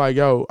then two, like,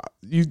 yo,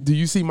 do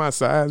you see my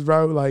size,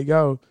 bro? Like,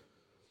 yo.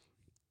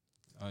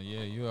 Oh,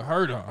 yeah, you a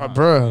herder, huh?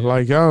 Bruh,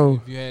 like,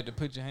 yo. If you had to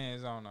put your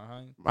hands on her,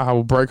 huh? I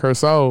will break her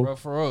soul.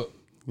 Rough her up.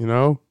 You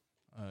know?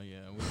 Oh,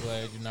 yeah, we're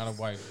glad you're not a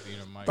wife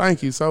beater, Mike.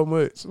 Thank you so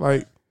much.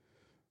 Like,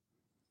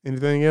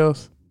 anything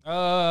else?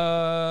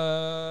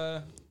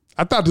 I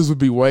thought this would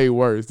be way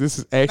worse. This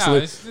is actually...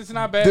 No, it's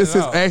not bad This at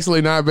is all.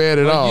 actually not bad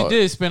at all. You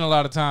did spend a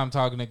lot of time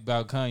talking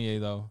about Kanye,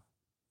 though.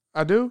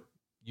 I do?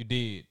 You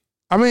did.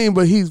 I mean,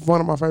 but he's one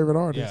of my favorite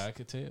artists. Yeah, I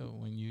could tell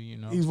when you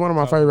know. He's one of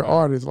my favorite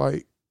artists.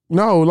 Like,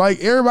 no, like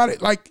everybody,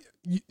 like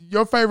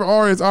your favorite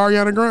artist,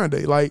 Ariana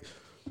Grande. Like,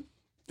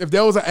 if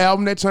there was an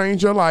album that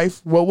changed your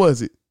life, what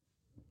was it?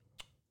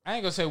 I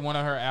ain't gonna say one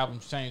of her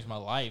albums changed my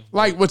life.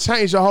 Like, what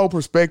changed your whole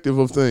perspective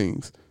of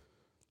things?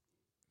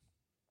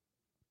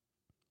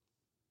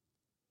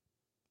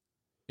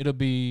 It'll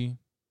be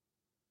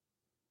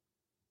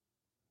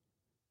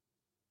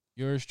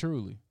yours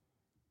truly.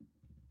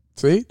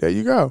 See, there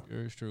you go.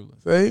 Yours truly.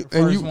 See,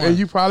 and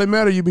you probably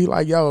met her. You be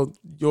like, yo,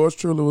 yours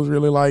truly was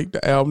really like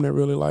the album that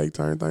really like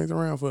turned things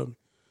around for me.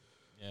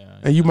 Yeah.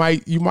 And you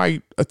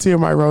might a tear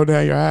might roll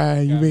down your eye.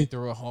 And you got be me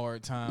through a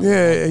hard time.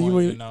 Yeah, and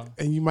point,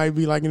 and you might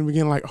be like in the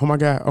beginning, like, oh my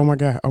god,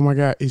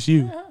 it's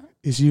you,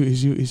 it's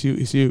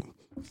you.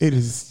 It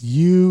is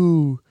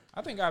you.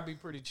 I think I'd be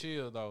pretty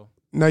chill though.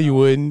 No, you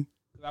wouldn't.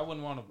 I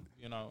wouldn't want to,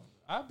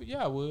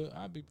 I would.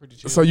 I'd be pretty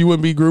chill. So you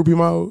wouldn't be groupie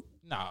mode?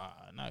 Nah,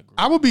 not groupie.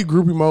 I would be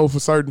groupie mode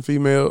for certain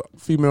female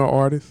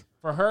artists.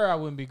 For her, I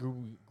wouldn't be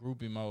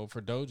groupie mode.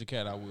 For Doja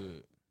Cat, I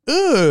would.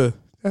 Ugh,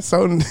 that's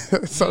so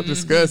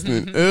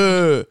disgusting.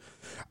 Ugh,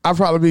 I'd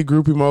probably be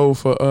groupie mode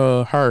for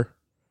her.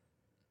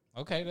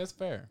 Okay, that's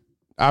fair.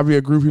 I'd be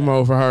a groupie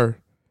mode for her.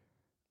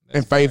 That's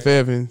and Faith fair.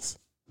 Evans.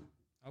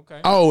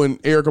 Okay. Oh,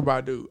 and Erykah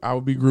Badu. I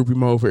would be groupie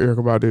mode for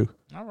Erykah Badu.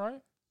 All right.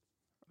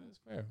 That's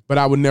fair. But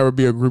I would never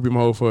be a groupie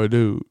mode for a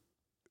dude.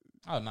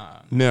 Oh, nah.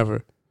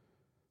 Never.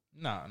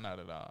 Nah, not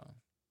at all.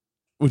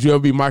 Would you ever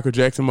be Michael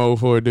Jackson mode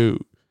for a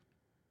dude?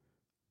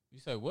 You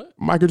say what?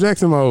 Michael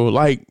Jackson mode.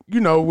 Like,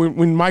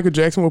 when Michael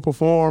Jackson would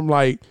perform,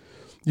 like,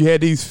 you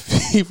had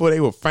these people, they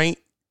would faint,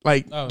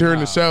 like, during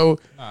the show.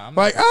 Nah, I'm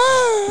like,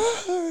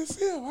 it's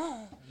him.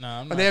 Nah,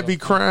 I'm And not they'd be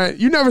gonna- crying.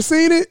 You never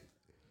seen it?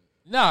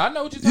 Nah, I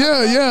know what you're talking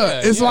about.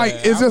 Yeah. It's like,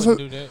 it's I just,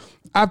 wouldn't do that.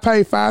 I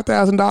paid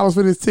 $5,000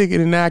 for this ticket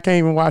and now I can't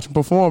even watch him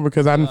perform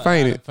because I didn't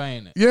faint it.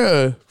 Fainted.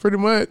 Yeah, pretty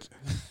much.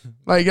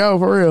 Like, yo,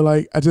 for real.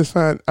 Like, I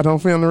don't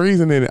feel no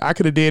reason in it. I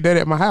could have did that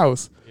at my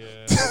house.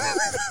 Yeah.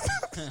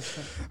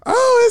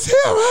 Oh, it's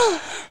him.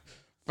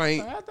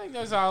 Faint. I think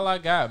that's all I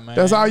got, man.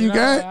 That's all you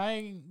got? I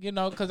ain't,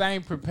 because I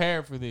ain't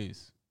prepared for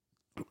this.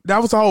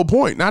 That was the whole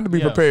point, not to be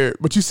prepared.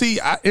 But you see,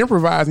 I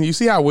improvised, and you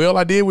see how well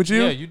I did with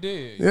you? Yeah, you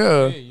did.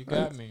 Yeah. You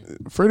got me.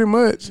 Pretty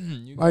much.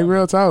 You Like, got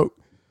real me. talk.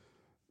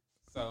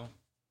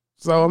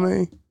 So, I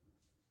mean,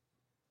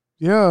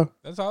 yeah.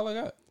 That's all I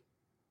got.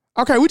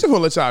 Okay, we just want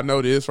to let y'all know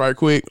this right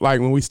quick. Like,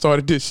 when we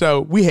started this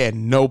show, we had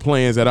no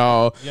plans at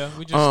all. Yeah,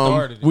 we just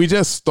started it. We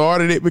just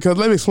started it because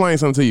let me explain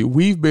something to you.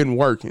 We've been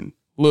working.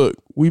 Look,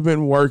 we've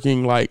been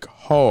working, like,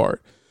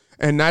 hard.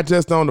 And not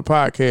just on the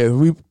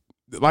podcast.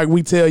 like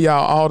we tell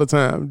y'all all the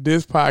time,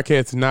 this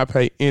podcast does not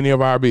pay any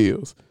of our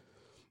bills.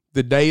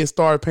 The day it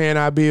starts paying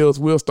our bills,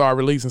 we'll start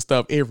releasing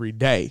stuff every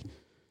day.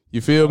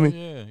 You feel me?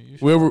 Yeah, you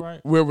sure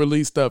right. We'll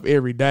release stuff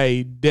every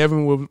day.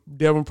 Devin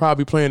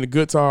probably playing the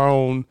guitar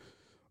on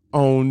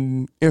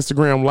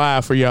Instagram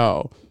Live for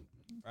y'all.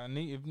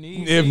 If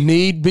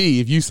need be.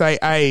 If you say,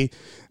 hey,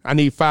 I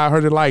need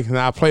 500 likes and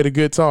I play the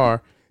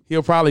guitar,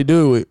 he'll probably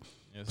do it.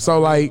 Yes, so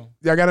like,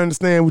 y'all gotta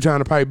understand, we're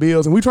trying to pay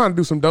bills and we're trying to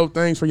do some dope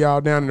things for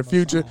y'all down in the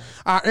future.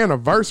 Our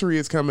anniversary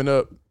is coming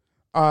up.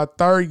 Our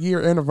 3rd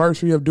year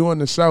anniversary of doing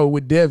the show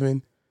with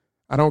Devin.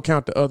 I don't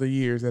count the other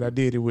years that I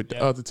did it with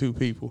the other 2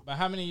 people. But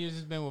how many years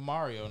has it been with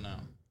Mario now?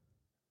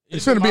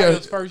 It's gonna be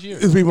Mario's first year.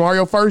 It's be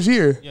Mario's first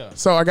year. Yeah.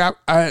 So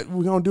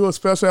we're gonna do a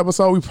special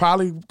episode. We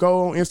probably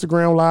go on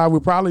Instagram Live. We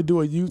probably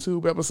do a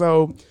YouTube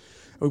episode.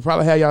 We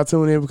probably have y'all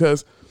tune in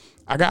because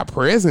I got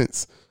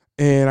presents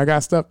and I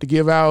got stuff to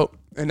give out,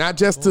 and not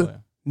just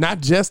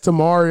to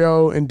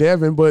Mario and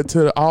Devin, but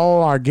to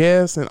all our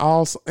guests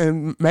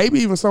and maybe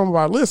even some of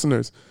our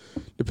listeners,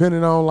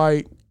 depending on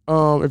like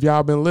if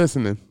y'all been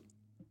listening.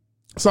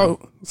 So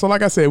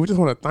like I said, we just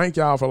want to thank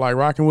y'all for like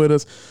rocking with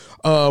us.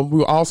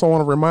 We also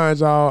want to remind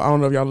y'all, I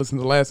don't know if y'all listened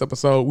to the last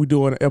episode, we're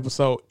doing an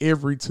episode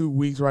every 2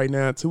 weeks right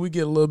now until we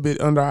get a little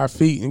bit under our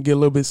feet and get a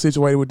little bit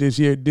situated with this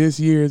year. This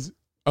year's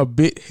a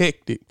bit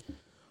hectic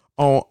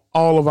on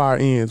all of our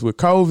ends. With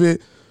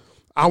COVID,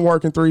 I'm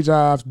working 3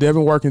 jobs,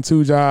 Devin working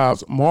 2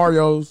 jobs,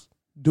 Mario's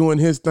doing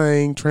his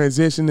thing,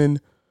 transitioning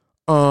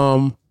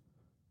to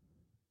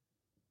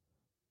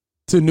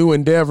new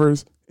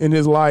endeavors in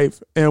his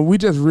life, and we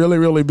just really,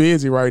 really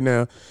busy right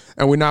now,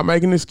 and we're not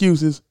making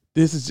excuses.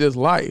 This is just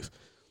life,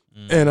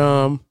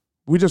 and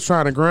we just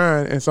trying to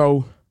grind. And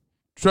so,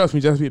 trust me,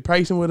 just be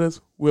patient with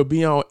us. We'll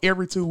be on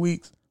every 2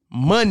 weeks,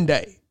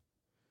 Monday,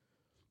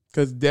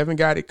 because Devin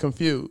got it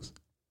confused.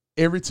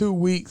 Every 2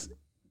 weeks,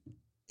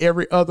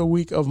 every other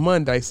week of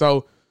Monday.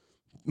 So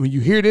when you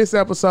hear this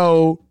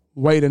episode,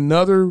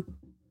 you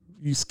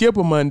skip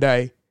a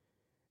Monday,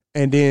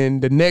 and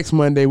then the next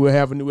Monday we'll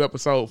have a new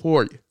episode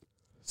for you.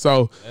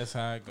 So that's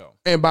how it go.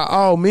 And by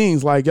all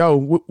means, like, yo,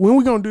 when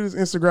we gonna do this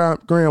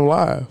Instagram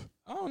Live?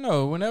 I don't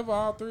know. Whenever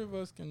all 3 of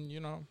us can,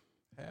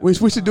 we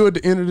should do it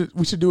at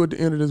the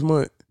end of this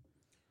month.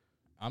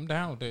 I'm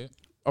down with that.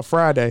 A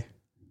Friday.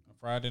 A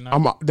Friday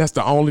night. That's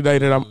the only day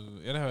that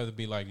It'll have to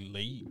be like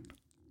late.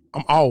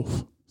 I'm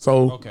off,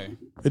 so okay,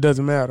 it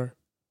doesn't matter.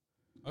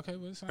 Okay,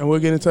 and we'll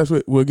get in touch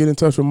with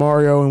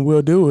Mario and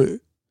we'll do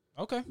it.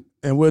 Okay,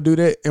 and we'll do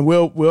that, and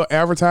we'll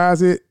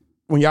advertise it.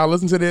 When y'all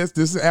listen to this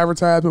is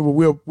advertisement, but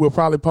we'll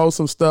probably post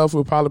some stuff.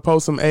 We'll probably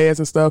post some ads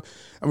and stuff.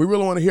 And we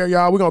really want to hear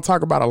y'all. We're going to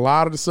talk about a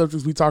lot of the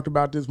subjects we talked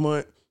about this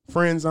month.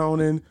 Friend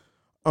zoning.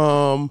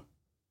 We're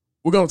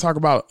going to talk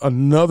about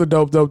another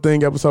dope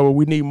thing episode where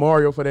we need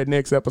Mario for that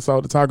next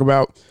episode to talk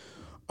about.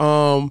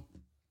 And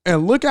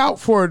look out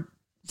for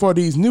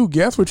these new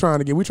guests we're trying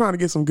to get. We're trying to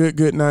get some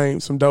good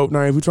names, some dope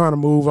names. We're trying to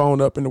move on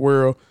up in the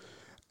world.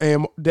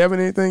 And Devin,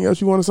 anything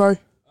else you want to say?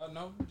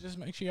 No, just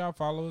make sure y'all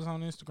follow us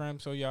on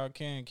Instagram so y'all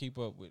can keep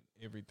up with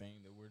everything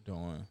that we're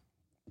doing.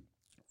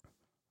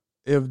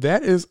 If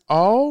that is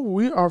all,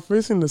 we are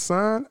fixing to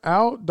sign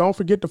out. Don't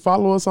forget to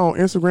follow us on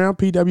Instagram,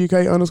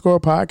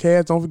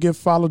 PWK_podcast. Don't forget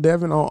to follow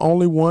Devin on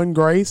Only One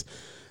Grace.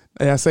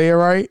 Did I say it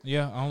right?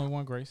 Yeah, Only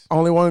One Grace.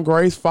 Only One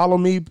Grace. Follow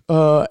me,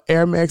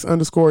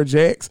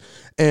 AirMax_Jax,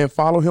 and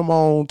follow him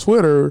on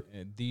Twitter.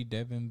 At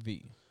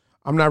DeDevinV.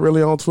 I'm not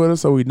really on Twitter,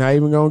 so we're not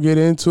even going to get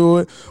into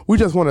it. We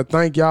just want to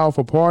thank y'all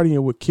for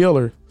partying with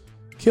Killer,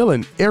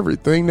 killing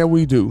everything that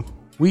we do.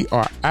 We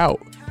are out.